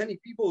meet many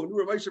people who knew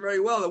Rav Moshe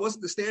very well. That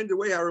wasn't the standard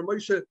way how Rav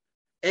Moshe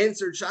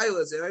answered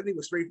shailas. And I think it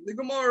was straight from the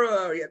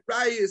Gemara. He had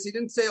rayas. He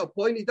didn't say, oh,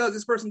 point he does.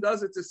 This person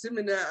does. It's a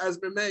siman as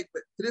meg.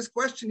 But to this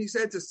question, he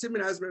said it's a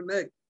siman as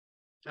meg.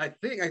 I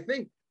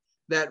think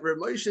that Rav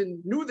Moshe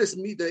knew this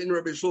midah in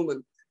Rabbi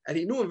Shulman, and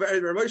he knew him very.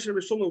 Rav Moshe and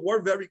Rabbi Shulman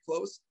were very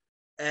close.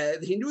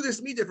 He knew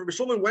this midah. If Rabbi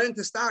Shulman went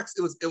into stocks,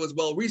 it was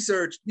well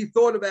researched. He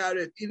thought about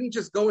it. He didn't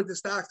just go into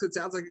stocks. It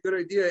sounds like a good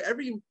idea.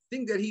 Everything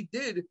that he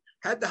did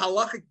had the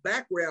halachic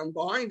background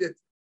behind it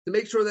to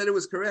make sure that it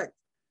was correct.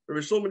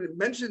 Rabbi Shulman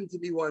mentioned to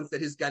me once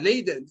that his Gan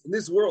Eden in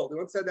this world, he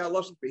once said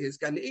that his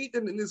Gan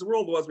Eden in this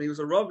world was when he was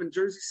a Rav in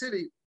Jersey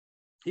City.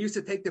 He used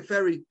to take the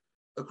ferry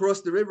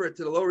across the river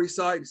to the Lower East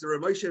Side. So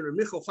Rav Moshe and Rav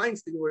Michal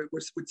Feinstein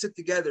would sit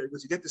together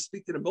because you get to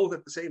speak to them both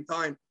at the same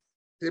time.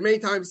 And many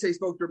times he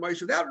spoke to Rav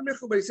Moshe without Rav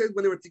Michal, but he said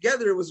when they were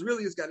together, it was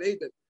really his Gan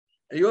Eden.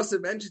 And he also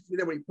mentioned to me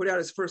that when he put out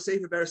his first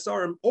Sefer Be'er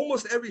Sarim,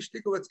 almost every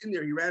shtickle that's in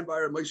there, he ran by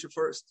Rav Moshe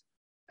first.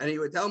 And he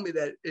would tell me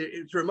that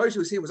Rav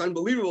Moshe was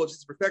unbelievable,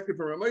 just perfected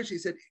from Rav Moshe. He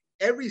said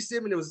every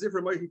siman it was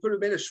different. He could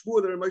have made a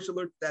shvur that Rav Moshe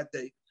learned that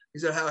day. He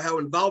said how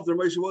involved Rav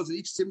Moshe was in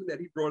each siman that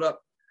he brought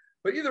up.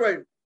 But either way,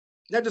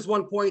 that's just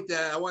one point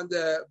that I wanted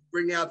to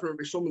bring out from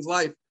Rabbi Shulman's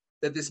life,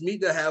 that this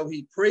midah, how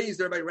he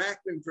praised Rabbi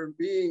Rackman for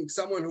being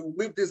someone who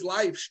lived his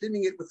life,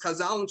 stimming it with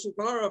Chazal and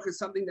Shulchan Aruch, is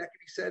something that can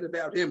be said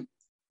about him.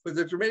 But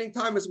the remaining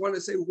time, I just want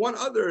to say one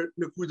other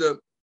nekuda.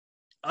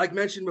 Like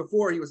mentioned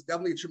before, he was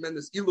definitely a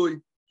tremendous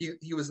Ilui.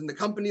 He was in the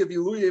company of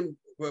Iluyim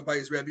by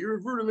his Rabbi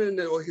Yeruv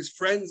Ruderman, or his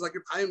friends like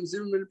Chaim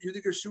Zimmerman,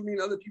 Yudika Shuni, and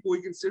other people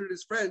he considered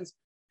his friends.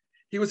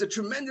 He was a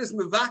tremendous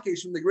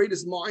mevakesh from the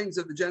greatest minds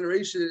of the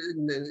generation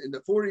in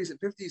the 40s and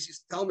 50s. He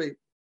used to tell me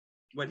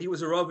when he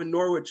was a Rav in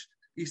Norwich,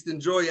 he used to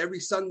enjoy every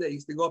Sunday. He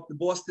used to go up to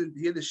Boston to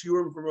hear the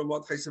shiurim from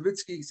Mordechai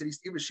Savitsky. He said he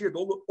used to give a shiur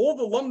to all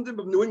the Lumdim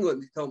of New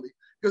England, he told me.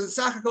 Because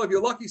in Sachakal, if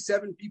you're lucky,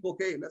 7 people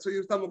came. That's what he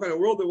was telling me what kind of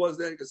world there was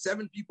then, because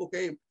 7 people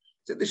came. He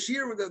said the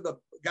shiur with the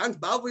Gans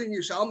Bavli and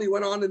Yerushalmi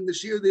went on in the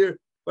shiur there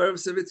by Rav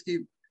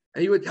Savitsky.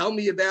 And he would tell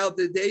me about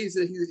the days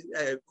that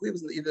I believe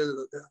it was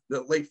either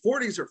the late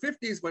 40s or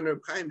 50s when Reb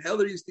Chaim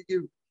Heller used to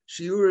give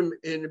shiurim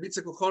in Rebbe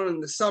Yitzchak Kochanan in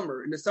the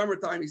summer. In the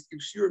summertime, he used to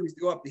give shiurim. He used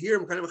to go up to hear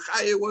him. Kind of a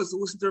chaya it was to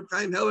listen to Reb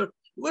Chaim Heller.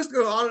 He used to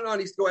go on and on.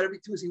 He used to go out every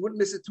Tuesday. He wouldn't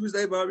miss a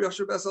Tuesday by Rabbi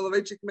Yosher Bess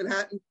Soloveitchik in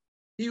Manhattan.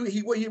 He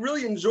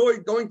really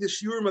enjoyed going to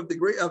shiurim of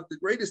the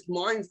greatest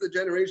minds of the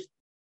generation.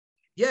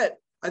 Yet,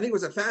 I think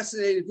was a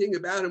fascinating thing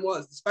about him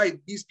was,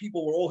 despite these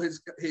people were all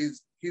his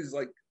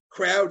like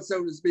crowd,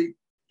 so to speak,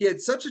 he had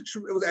such a,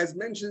 as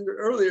mentioned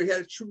earlier, he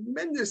had a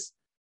tremendous,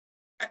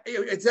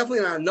 it's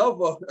definitely not a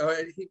nova,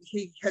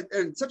 he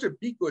had such a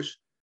bikush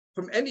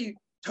from any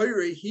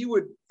Torah. He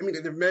would, I mean,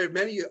 there are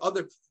many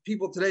other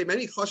people today,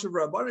 many Chashav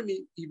Rabbanim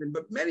even,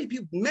 but many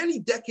people, many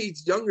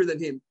decades younger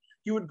than him,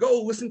 he would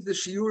go listen to the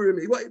shiurim.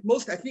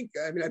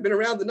 I've been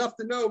around enough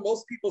to know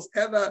most people's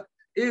teva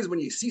is when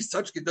you see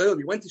such gedolim,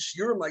 you went to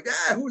shiurim like,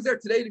 who's there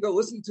today to go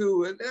listen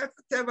to? And that's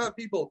the teva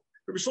people.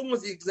 Rabbi Shulman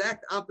was the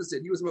exact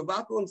opposite. He was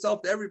mevatel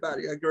himself to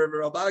everybody. Like Rabbi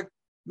Ralbag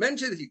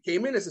mentioned, he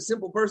came in as a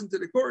simple person to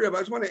the Korea. But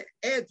I just want to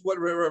add to what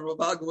Rabbi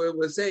Ralbag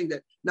was saying,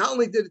 that not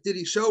only did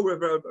he show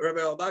Rabbi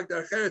Ralbag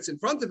Derech Eretz in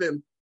front of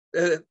him,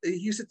 he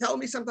used to tell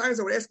me sometimes,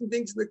 I would ask him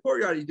things in the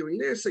courtyard, are you doing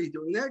this? Are you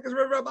doing that? Because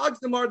Rabbi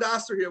Ralbag's the Mar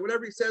Dasser here.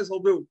 Whatever he says, he'll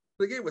do.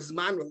 But again, it was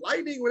man with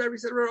lighting, whatever he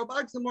said, Rabbi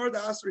Ralbag's the Mar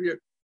Dasser here.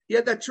 He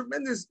had that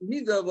tremendous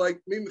midah of like,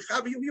 maybe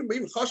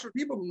chasher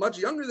people much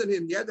younger than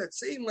him. He had that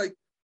same like,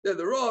 the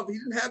Rav, he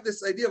didn't have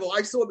this idea of,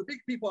 I saw the big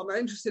people, I'm not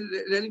interested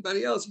in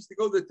anybody else. He used to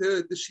go to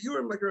the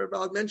shiurim, like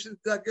Rabbi mentioned,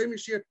 the Daf Yomi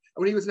shiur. And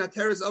when he was in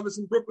Ateres Avos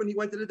in Brooklyn, he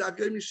went to the Daf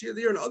Yomi shiur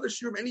there, and other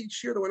shiurim, any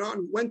shiur that went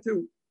on, he went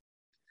to.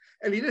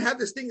 And he didn't have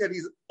this thing that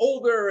he's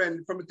older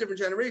and from a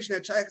different generation,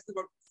 had shaykhs to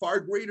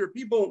far greater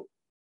people.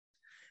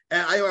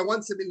 And I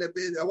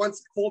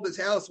once called his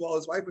house while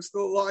his wife was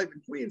still alive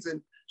in Queens,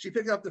 and she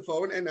picked up the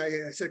phone, and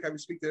I said, can we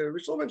speak to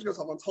Rish Shulman? She goes,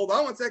 hold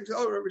on one second. She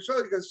goes, Rish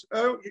Shulman. He goes,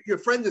 your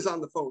friend is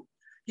on the phone.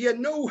 He had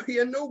no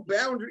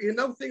boundary, he had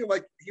no thing of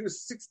like, he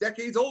was 6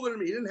 decades older than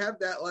me. He didn't have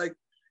that, like,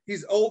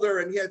 he's older,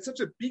 and he had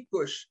such a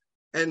bikush.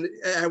 And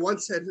I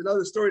once had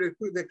another story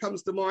that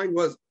comes to mind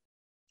was,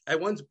 I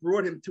once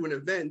brought him to an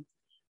event,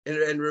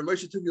 and Rav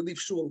Moshe took me to leave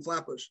shul in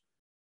Flatbush.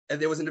 And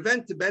there was an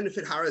event to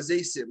benefit Har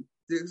HaZeisim,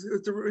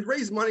 to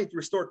raise money to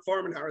restore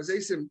Kfarim and Har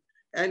HaZeisim.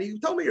 And he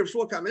told me Rav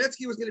Shmuel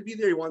Kamenetsky was going to be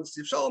there. He wants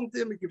to give shalom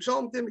to him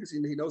because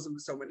he knows him for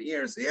so many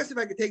years. So he asked if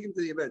I could take him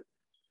to the event.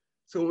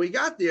 So when we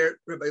got there,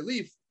 Rabbi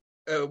Leaf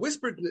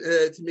whispered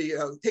to me,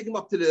 take him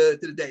up to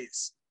the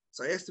dais.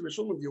 So I asked him,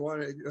 Shulman, do you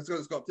want to,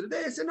 let's go up to the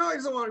dais? He said, no, he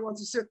doesn't want, he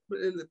wants to sit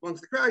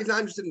amongst the crowd. He's not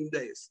interested in the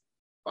dais.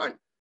 Fine.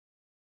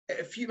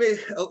 A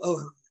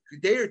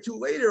day or two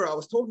later, I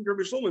was talking to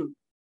Rabbi Shulman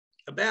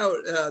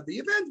about the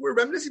event. We're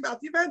reminiscing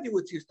about the event. He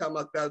was talking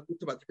about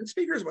different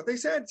speakers, what they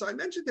said. So I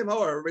mentioned to him,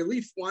 Rabbi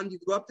Leaf wanted you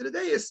to go up to the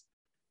dais.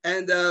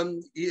 And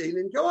he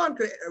didn't go on.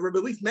 Rabbi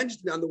Leaf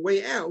mentioned to me on the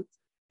way out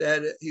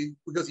that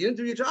because he didn't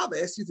do your job, I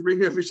asked you to bring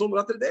Rabbi Shulman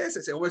up to the dais.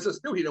 I said, what am I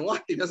supposed to do? He doesn't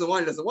want.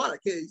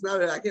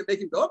 I can't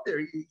make him go up there.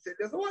 He said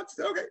he doesn't want. I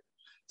said, okay.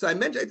 So I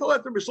told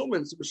that to Rabbi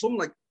Shulman. So Rabbi Shulman,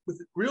 like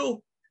with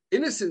real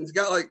innocence,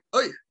 got like,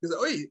 I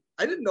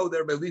didn't know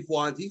that Rabbi Leaf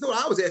wanted. He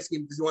thought I was asking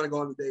him, does he want to go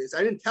on the dais?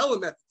 I didn't tell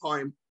him at the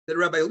time that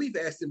Rabbi Leaf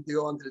asked him to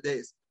go on to the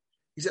dais.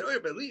 He said,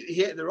 Rabbi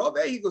Leaf, the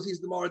Rabbi, he goes,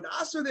 he's the Mara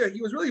Dasser there.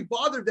 He was really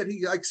bothered that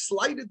he like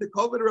slighted the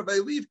covenant of Rabbi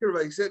Leaf.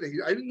 He said,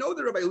 I didn't know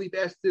that Rabbi Leaf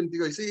asked him to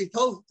go. He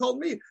told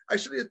me, I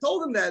should have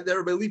told him that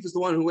Rabbi Leaf is the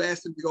one who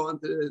asked him to go on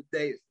to the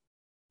dais.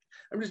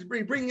 I'm just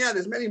bringing out,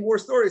 there's many more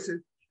stories.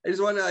 I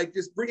just want to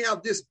just bring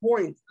out this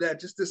point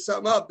that just to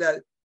sum up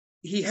that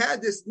he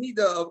had this need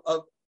of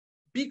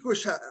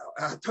Bikush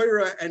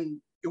Torah, and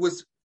it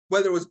was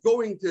whether it was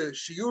going to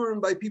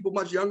shiurim by people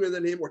much younger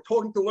than him, or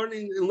talking to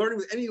learning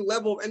with any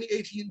level of any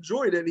age, he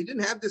enjoyed it. He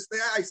didn't have this thing.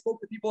 I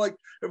spoke to people like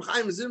Reb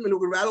Chaim Zimmerman who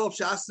could rattle off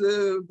Shas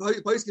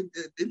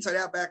inside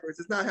out backwards.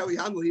 It's not how he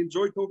handled it. He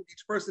enjoyed talking to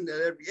each person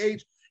at every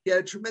age. He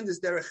had a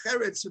tremendous derech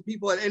eretz for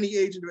people at any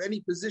age and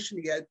any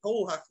position. He had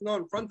Tol Hachna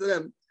in front of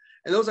them.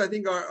 And those, I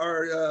think,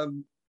 are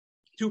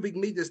two big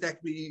midas that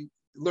can be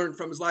learned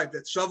from his life.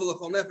 That's Shavuot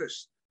L'chol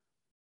Nefesh.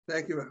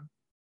 Thank you.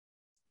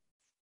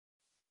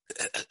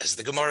 As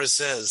the Gemara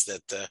says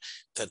that the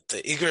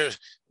Iger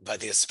by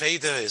the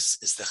Espeda is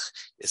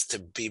to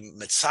be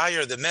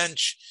Metzayer the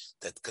Mensch,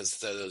 that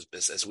because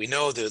as we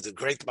know the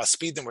great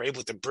Maspidim were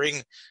able to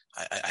bring.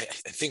 I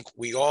think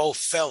we all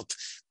felt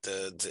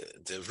the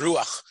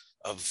ruach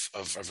of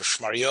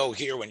Shmario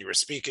here when you were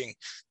speaking,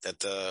 that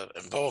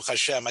Baruch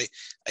Hashem, I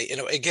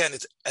again,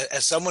 it's,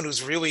 as someone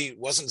who's really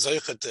wasn't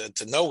zocheh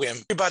to know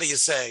him, everybody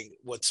is saying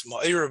what's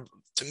ma'ir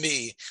to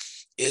me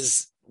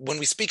is when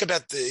we speak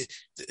about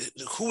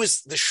who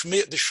is the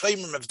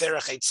Shleimim of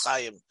Derech Eitz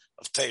Chaim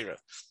of Torah.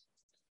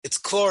 It's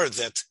clear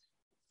that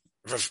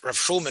Rav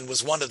Shulman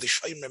was one of the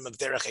Shleimim of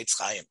Derech Eitz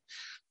Chaim.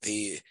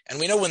 And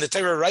we know when the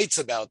Torah writes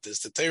about this,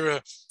 the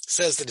Torah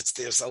says that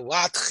there's a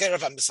lot cherav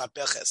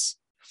hamisapeches,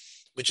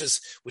 which is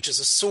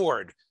a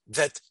sword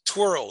that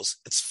twirls.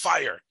 It's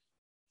fire.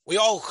 We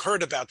all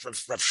heard about Rav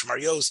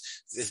Shmario's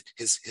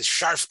his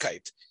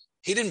sharfkeit.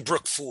 He didn't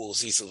brook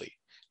fools easily.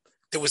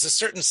 There was a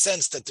certain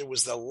sense that there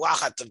was the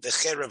lachat of the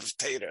cherav of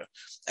Torah,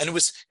 and it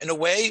was in a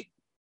way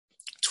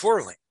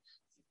twirling,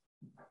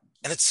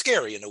 and it's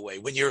scary in a way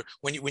when you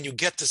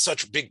get to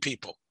such big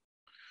people.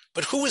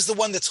 But who is the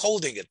one that's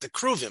holding it? The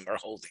Kruvim are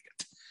holding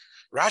it.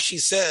 Rashi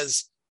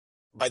says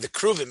by the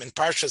Kruvim in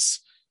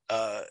Parshas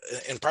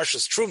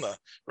Truma,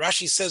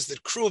 Rashi says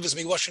that Kruv is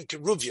miloshen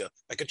keruvia,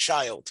 like a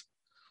child.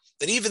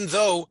 That even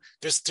though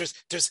there's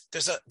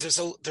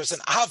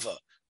an ava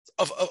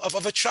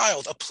of a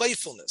child, a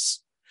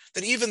playfulness.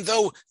 That even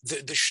though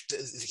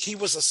he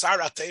was a Sar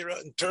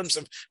Torah in terms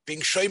of being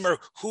shomer,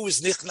 who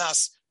is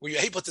nichnas, were you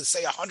able to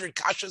say 100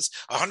 kashas,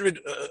 100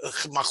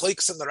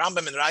 machliks in the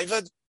Rambam and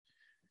Ravad?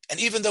 And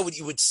even though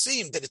it would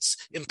seem that it's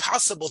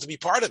impossible to be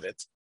part of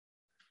it,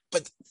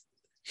 but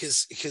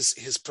his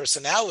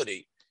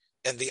personality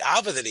and the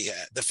ava that he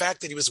had, the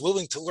fact that he was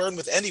willing to learn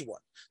with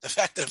anyone, the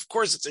fact that, of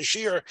course, it's a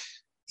shir,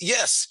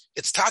 yes,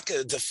 it's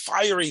taka, the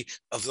fiery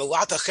of the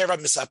lata chera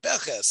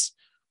misapeches,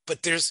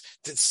 but there's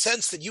the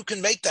sense that you can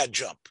make that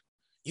jump.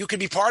 You can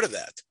be part of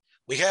that.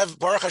 We have,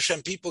 Baruch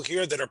Hashem, people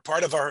here that are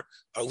part of our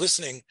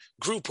listening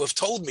group who have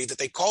told me that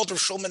they called Rav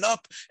Shulman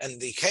up and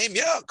they came,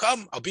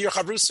 come, I'll be your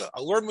chavrusa,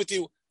 I'll learn with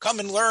you, come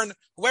and learn,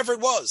 whoever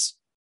it was.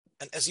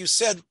 And as you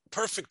said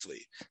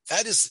perfectly,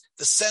 that is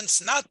the sense,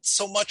 not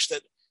so much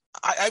that,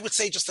 I would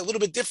say just a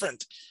little bit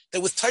different, that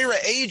with Torah,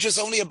 age is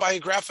only a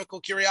biographical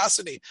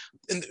curiosity.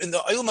 In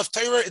the Ilm of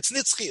Torah, it's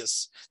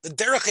nitzchias. The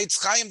Derech Eitz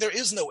Chaim, there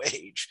is no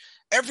age.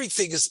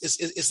 Everything is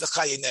the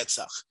Chayi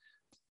Netzach.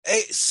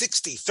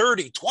 60,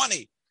 30,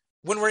 20.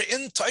 When we're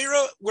in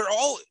Torah, we're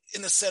all,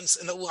 in a sense,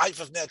 in the life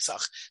of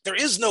Netzach. There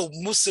is no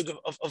musig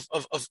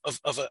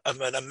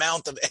of an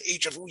amount of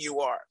age of who you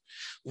are.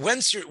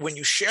 When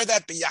you share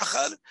that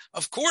biyachad,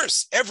 of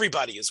course,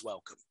 everybody is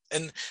welcome.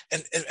 And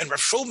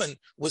Rav Shulman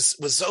was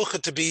zocheh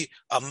to be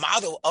a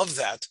model of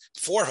that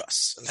for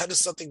us. And that is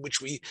something which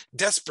we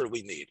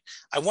desperately need.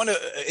 I want to,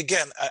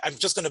 again, I'm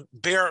just going to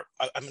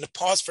I'm going to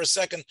pause for a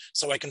second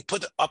so I can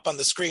put up on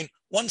the screen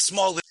one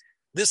small,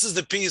 this is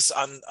the piece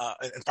on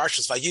in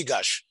Parshas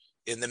Vayigash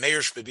in the Meir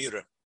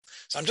Shpebira.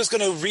 So I'm just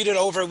going to read it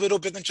over a little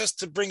bit and just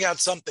to bring out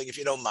something, if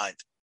you don't mind.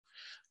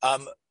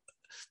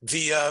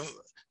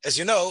 As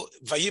you know,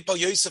 Vayipal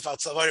Yosef al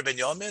Tzavar ben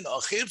Yamin,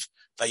 Achiv,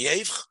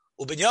 Vayevch,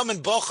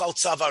 Ubenyamin boch al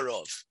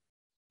Tzavarov.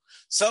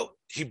 So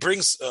he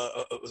brings,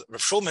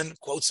 Rav Shulman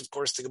quotes, of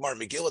course, the Gemara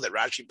Megillah that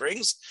Rashi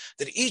brings,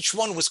 that each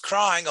one was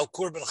crying al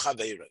Korban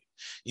Chaveirei.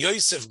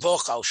 Yosef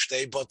boch al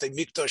shtei botei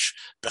mikdash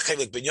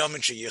bechelik Binyamin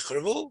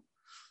sheyichrevu.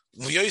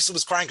 Yosef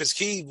was crying because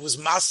he was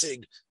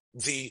massing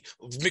the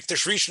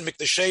Mikdash Rishon,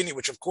 Mikdash Sheni,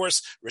 which of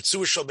course,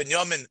 Ritzur Shel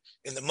Binyamin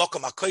in the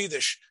Mokom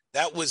HaKodesh,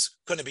 that was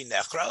going to be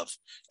Nechrav.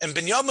 And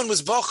Binyamin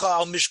was bocha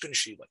al Mishkan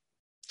Shila.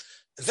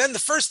 And then the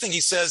first thing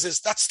he says is,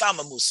 that's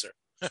Tama Musar.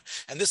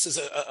 And this is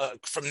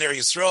from Ner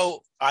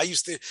Yisro.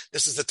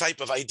 This is the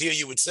type of idea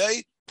you would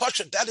say,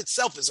 Pasha, that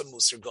itself is a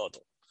Musar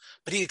Gadol.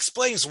 But he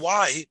explains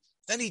why.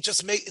 Then he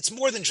just it's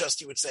more than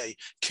just, you would say,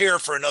 care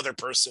for another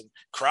person,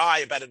 cry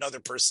about another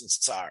person's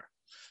tsar.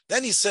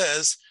 Then he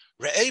says,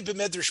 Re'ei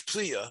b'medrash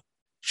Pliya,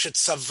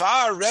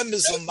 shetzavar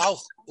remez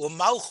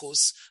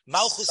l'malchus,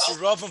 malchus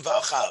Yerovam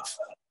v'achav.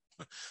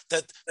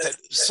 That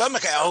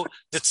somehow,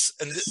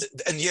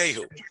 and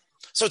Yehu.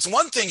 So it's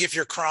one thing if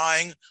you're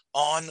crying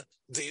on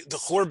the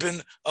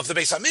Churban of the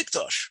Beis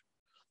HaMikdash,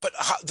 but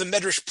the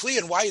Medrash Pliya,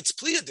 and why it's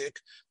Pliyadik,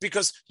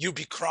 because you'd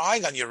be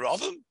crying on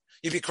Yerovam,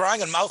 you'd be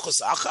crying on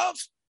Malchus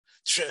Achav,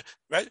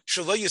 right?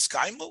 Shelo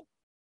Yiskaimu.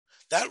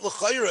 That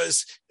l'chayra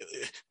is,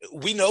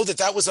 we know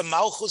that was a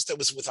Malchus that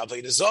was with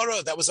Avodah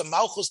Zarah, that was a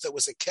Malchus that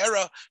was a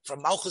Kera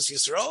from Malchus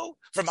Yisrael,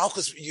 from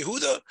Malchus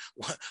Yehuda.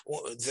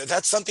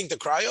 That's something to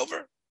cry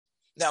over.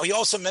 Now, he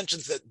also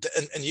mentions that,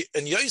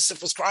 and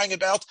Yosef was crying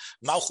about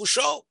Malchus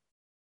Shol.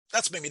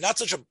 That's maybe not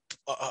such a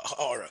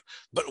horror.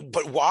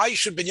 But why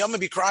should Binyamin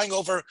be crying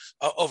over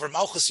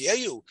Malchus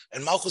Yehu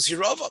and Malchus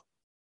Yerovam?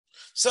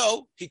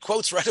 So he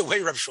quotes right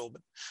away Rav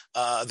Shulman,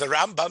 the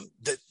Rambam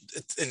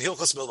in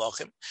Hilchos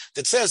Melachim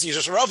that says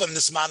Yisrovam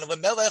Nisman of a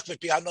Melech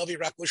v'Pianovi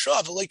Rak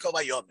L'Shav v'Leikol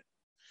Hayomin.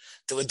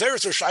 The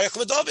Lederis are Shayach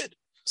LeDavid.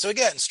 So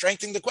again,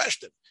 strengthening the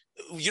question,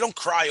 you don't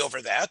cry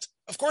over that.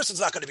 Of course,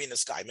 it's not going to be in the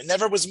sky. It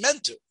never was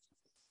meant to.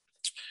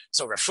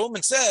 So Rav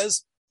Shulman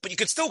says, but you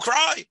could still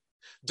cry.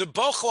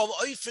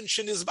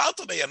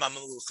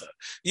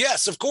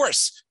 Yes, of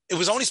course. It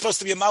was only supposed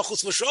to be a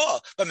Malchus L'Shah,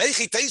 but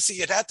Mechi Teisi,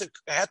 it had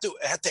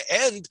to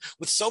end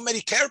with so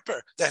many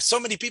kerper, that so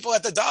many people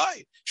had to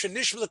die.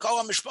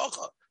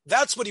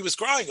 That's what he was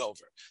crying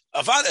over.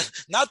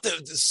 Not the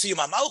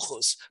Siyum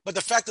Malchus, but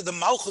the fact that the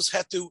Malchus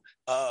had to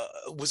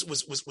was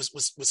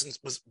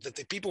that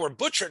the people were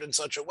butchered in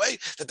such a way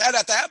that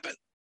had to happen.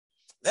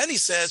 Then he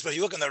says, but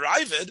you look in the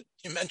Ravid,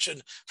 you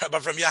mentioned Rabbi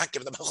from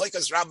Yaakov, the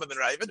Machlekes Rambam and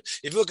Ravid.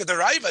 If you look at the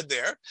Ravid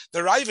there, the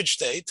Ravid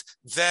state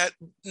that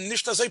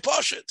Nishta Zay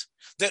Poshet,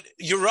 that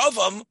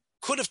Yerovam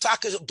could have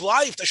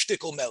blived a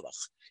shtickle melech.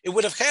 It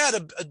would have had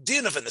a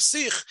din of a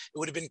nesich. It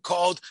would have been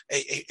called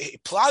a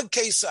plag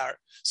kesar.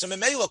 So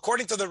Memela,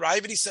 according to the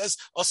Ravid, he says,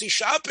 Osi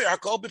shaper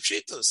hakol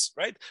b'pshitus,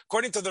 right?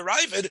 According to the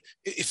Ravid,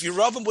 if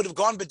Yerovam would have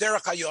gone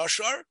b'derech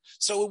hayashar,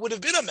 so it would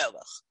have been a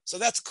melech. So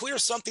that's clear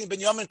something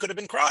Binyamin could have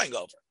been crying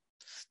over.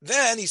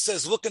 Then he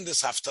says, look in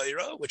this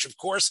Haftarah, which of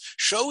course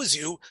shows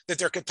you that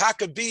there could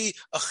be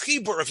a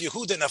chibur of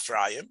Yehuda and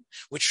Ephraim,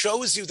 which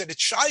shows you that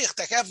it's shaykh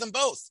to have them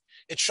both.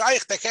 It's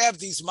shaykh to have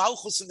these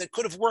malchus and they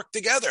could have worked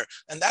together.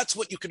 And that's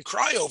what you can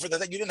cry over,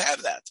 that you didn't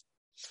have that.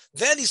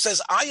 Then he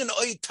says, Ayin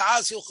Oy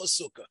Taz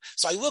Hilchos Sukkah.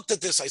 So I looked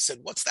at this, I said,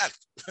 what's that?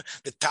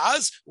 The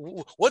Taz?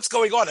 What's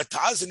going on? A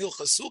Taz in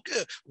Hilchos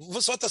Sukkah?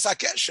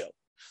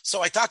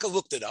 So I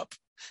looked it up.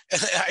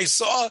 And I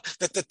saw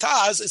that the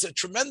Taz is a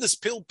tremendous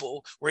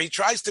pilpul where he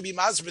tries to be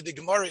mazber the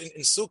Gemara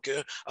in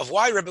Sukkah of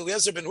why Rabbi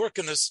Eliezer ben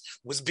Hurkanus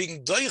was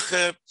being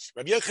doiche,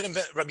 Rabbi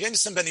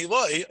Yochanan ben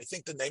Eloi, I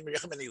think the name, Rabbi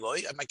Yochanan ben Eloi,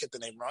 I might get the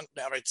name wrong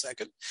now right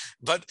second,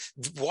 but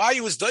why he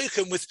was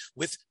doiche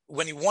with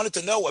when he wanted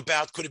to know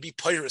about could it be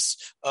pyrus,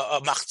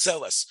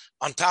 machzelas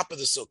on top of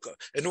the Sukkah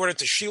in order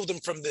to shield him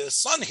from the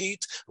sun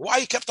heat,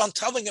 why he kept on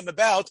telling him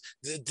about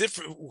the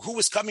different, who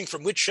was coming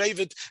from which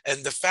Shevet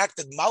and the fact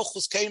that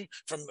Malchus came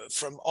from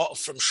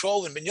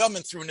Shol and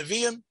Binyamin through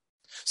Nevi'im.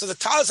 So the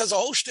Taz has a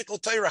whole shtickle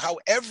Torah how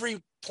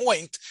every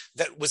point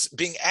that was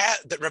being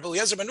that Rebbe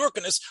Eliezer ben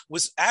Hurkanus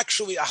was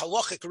actually a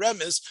halachic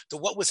remez to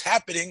what was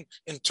happening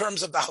in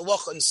terms of the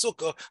halacha in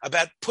Sukkah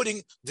about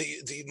putting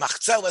the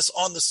machzeles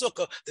on the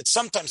Sukkah, that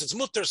sometimes it's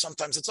mutter,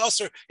 sometimes it's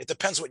usher, it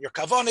depends what your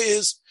kavana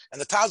is, and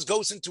the Taz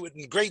goes into it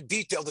in great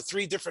detail, the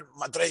three different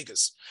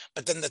madregas.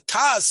 But then the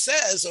Taz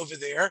says over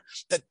there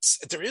that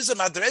there is a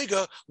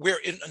madrega where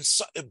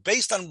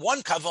based on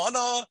one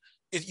kavana,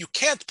 you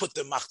can't put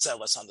the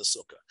machzelas on the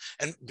sukkah,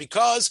 and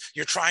because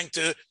you're trying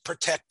to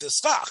protect the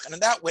stock, and in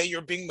that way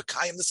you're being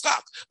mekayim the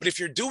stock. But if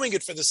you're doing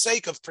it for the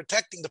sake of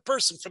protecting the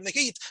person from the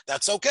heat,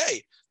 that's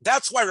okay.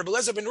 That's why Rebbe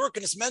Eliezer ben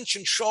Hurkanus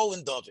mentioned Shol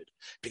and David,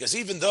 because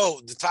even though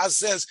the Taz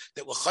says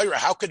that l'chayra,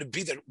 how could it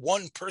be that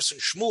one person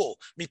Shmuel,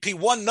 mipi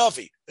one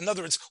navi, in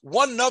other words,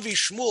 one navi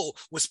Shmuel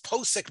was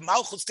posek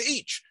malchus to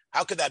each.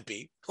 How could that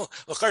be?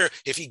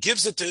 If he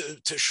gives it to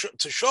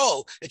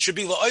Shol, it should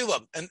be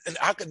la'olam, and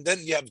how can then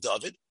you have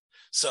David?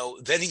 So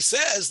then he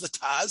says, the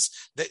Taz,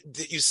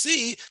 that you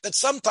see that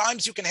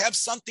sometimes you can have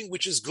something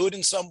which is good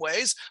in some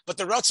ways, but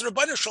the Ratzah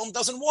Rabbeinu Shalom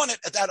doesn't want it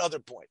at that other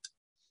point.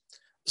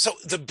 So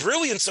the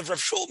brilliance of Rav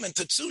Shulman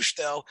to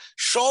Tzustel,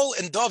 Shol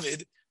and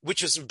David,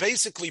 which is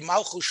basically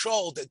Malchus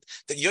Shol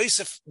that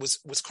Yosef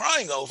was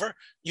crying over,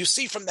 you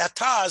see from that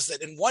Taz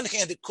that in one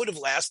hand it could have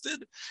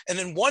lasted, and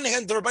in one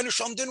hand the Rebbeinu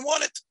Shalom didn't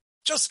want it.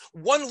 Just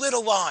one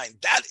little line.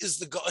 That is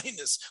the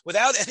goodness.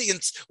 Without any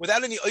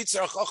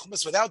Oitzer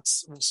Chachmas, without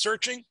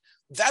searching,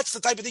 that's the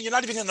type of thing you're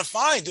not even going to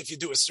find if you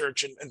do a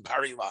search in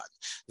Bar Ilan.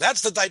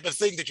 That's the type of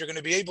thing that you're going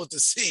to be able to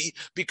see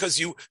because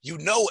you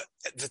know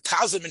the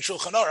Tazim in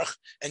Shulchan Aruch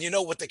and you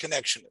know what the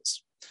connection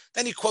is.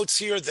 Then he quotes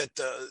here that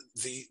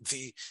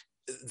the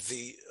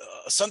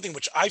something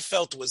which I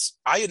felt was,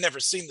 I had never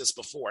seen this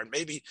before, and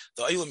maybe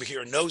the Eilim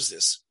here knows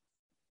this.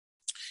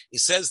 He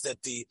says that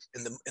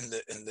in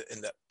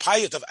the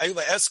Payat of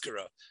Eila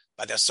Eskara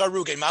by the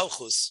Sarugei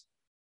Malchus,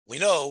 we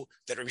know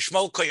that Rabbi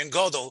Shmuel Kohen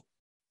Gadol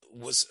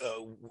was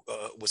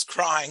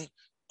crying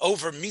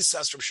over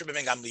Misas from Shimon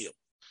ben Gamliel.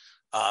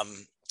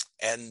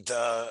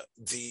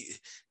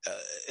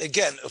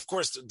 Again, of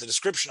course, the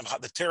description of how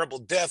the terrible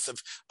death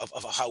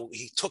of how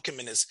he took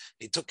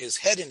his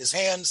head in his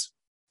hands.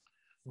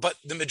 But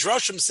the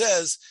Midrashim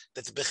says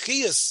that the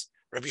Bechias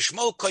Rabbi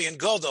Shmuel Kohen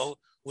Gadol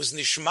was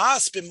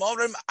nishmas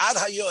b'morim ad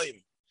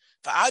hayoim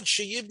v'ad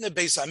sheyivne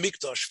beis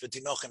hamikdash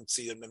v'tinochem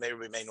tzion memeir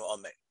b'meinu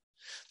amei.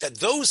 That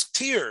those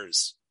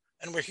tears,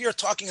 and we're here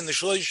talking in the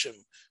Shloshim,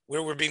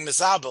 where we're being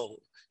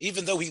misabel,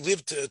 even though he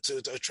lived to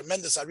a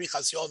tremendous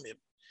arichas yomim,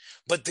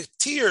 but the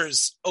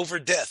tears over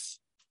death,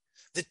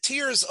 the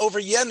tears over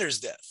Yener's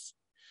death.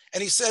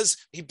 And he says,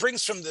 he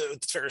brings from the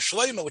Tfer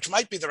Shloima, which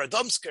might be the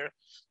Radomsker,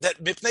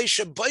 that mipnei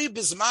shebay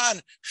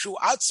bizman shu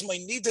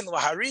atzmai nidin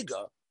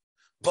lahariga,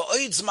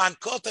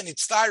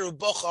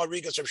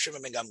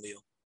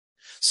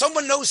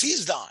 someone knows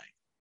he's dying.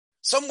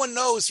 Someone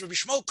knows Rabbi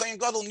Shmuel Kohen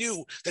Gadol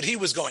knew that he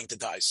was going to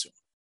die soon.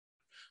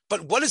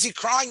 But what is he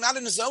crying? Not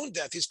in his own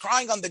death. He's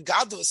crying on the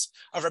gadlus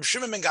of Rabbi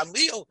Shimon ben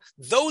Gamliel.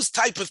 Those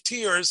type of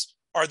tears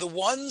are the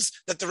ones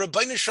that the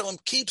Rebbeinu Shalom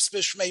keeps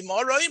b'shmei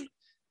moraim,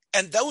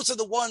 and those are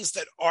the ones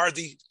that are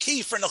the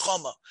key for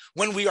nechama.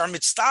 When we are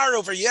mitzvah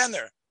over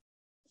Yener,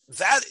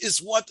 that is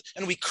what,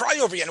 and we cry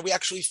over Yener, we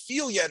actually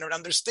feel Yener and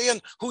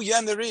understand who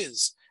Yener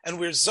is. And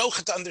we're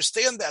zocheh to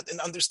understand that and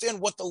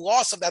understand what the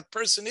loss of that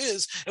person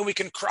is. And we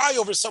can cry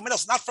over someone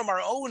else, not from our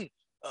own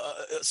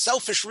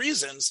selfish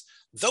reasons.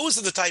 Those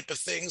are the type of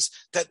things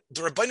that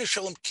the Rebbeinu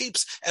Shalom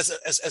keeps as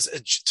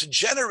to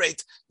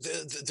generate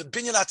the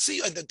binyan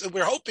atziyah that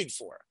we're hoping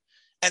for.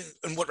 And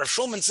what Rav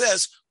Shulman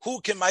says,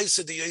 who can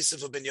ma'aseh the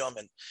Yosef of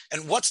Binyamin?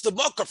 And what's the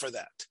makkah for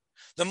that?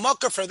 The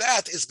makkah for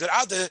that is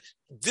gerade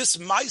this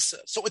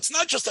ma'aseh. So it's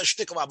not just a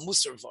shtick of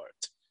musar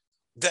vart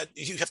that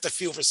you have to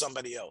feel for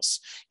somebody else.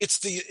 It's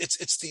the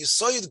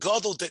Yesod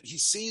Gadol that he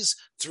sees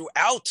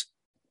throughout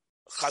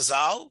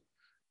Chazal,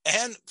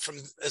 and from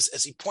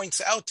as he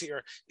points out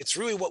here, it's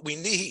really what we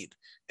need.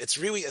 It's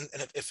really, and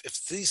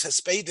if these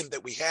haspedim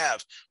that we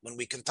have, when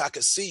we can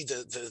see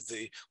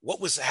the what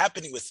was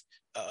happening with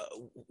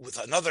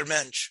another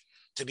mensch,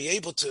 to be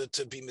able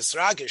to be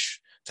misragish,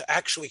 to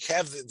actually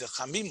have the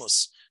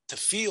chamimus, to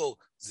feel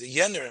the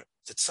yener,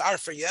 the tsar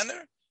for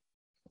yener,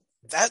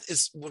 that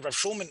is what Rav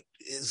Shulman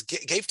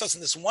gave to us in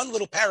this one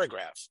little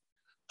paragraph,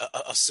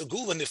 a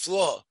segula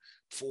niflo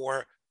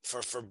for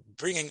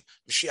bringing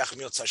Mashiach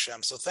Mitzvah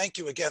Hashem. So thank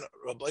you again,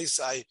 Rabbi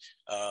Isai,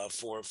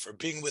 for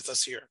being with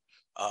us here.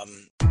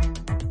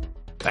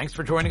 Thanks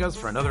for joining us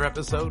for another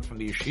episode from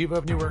the Yeshiva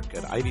of Newark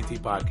at IDT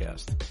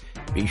Podcast.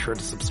 Be sure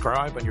to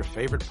subscribe on your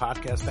favorite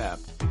podcast app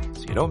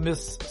so you don't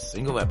miss a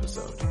single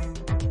episode.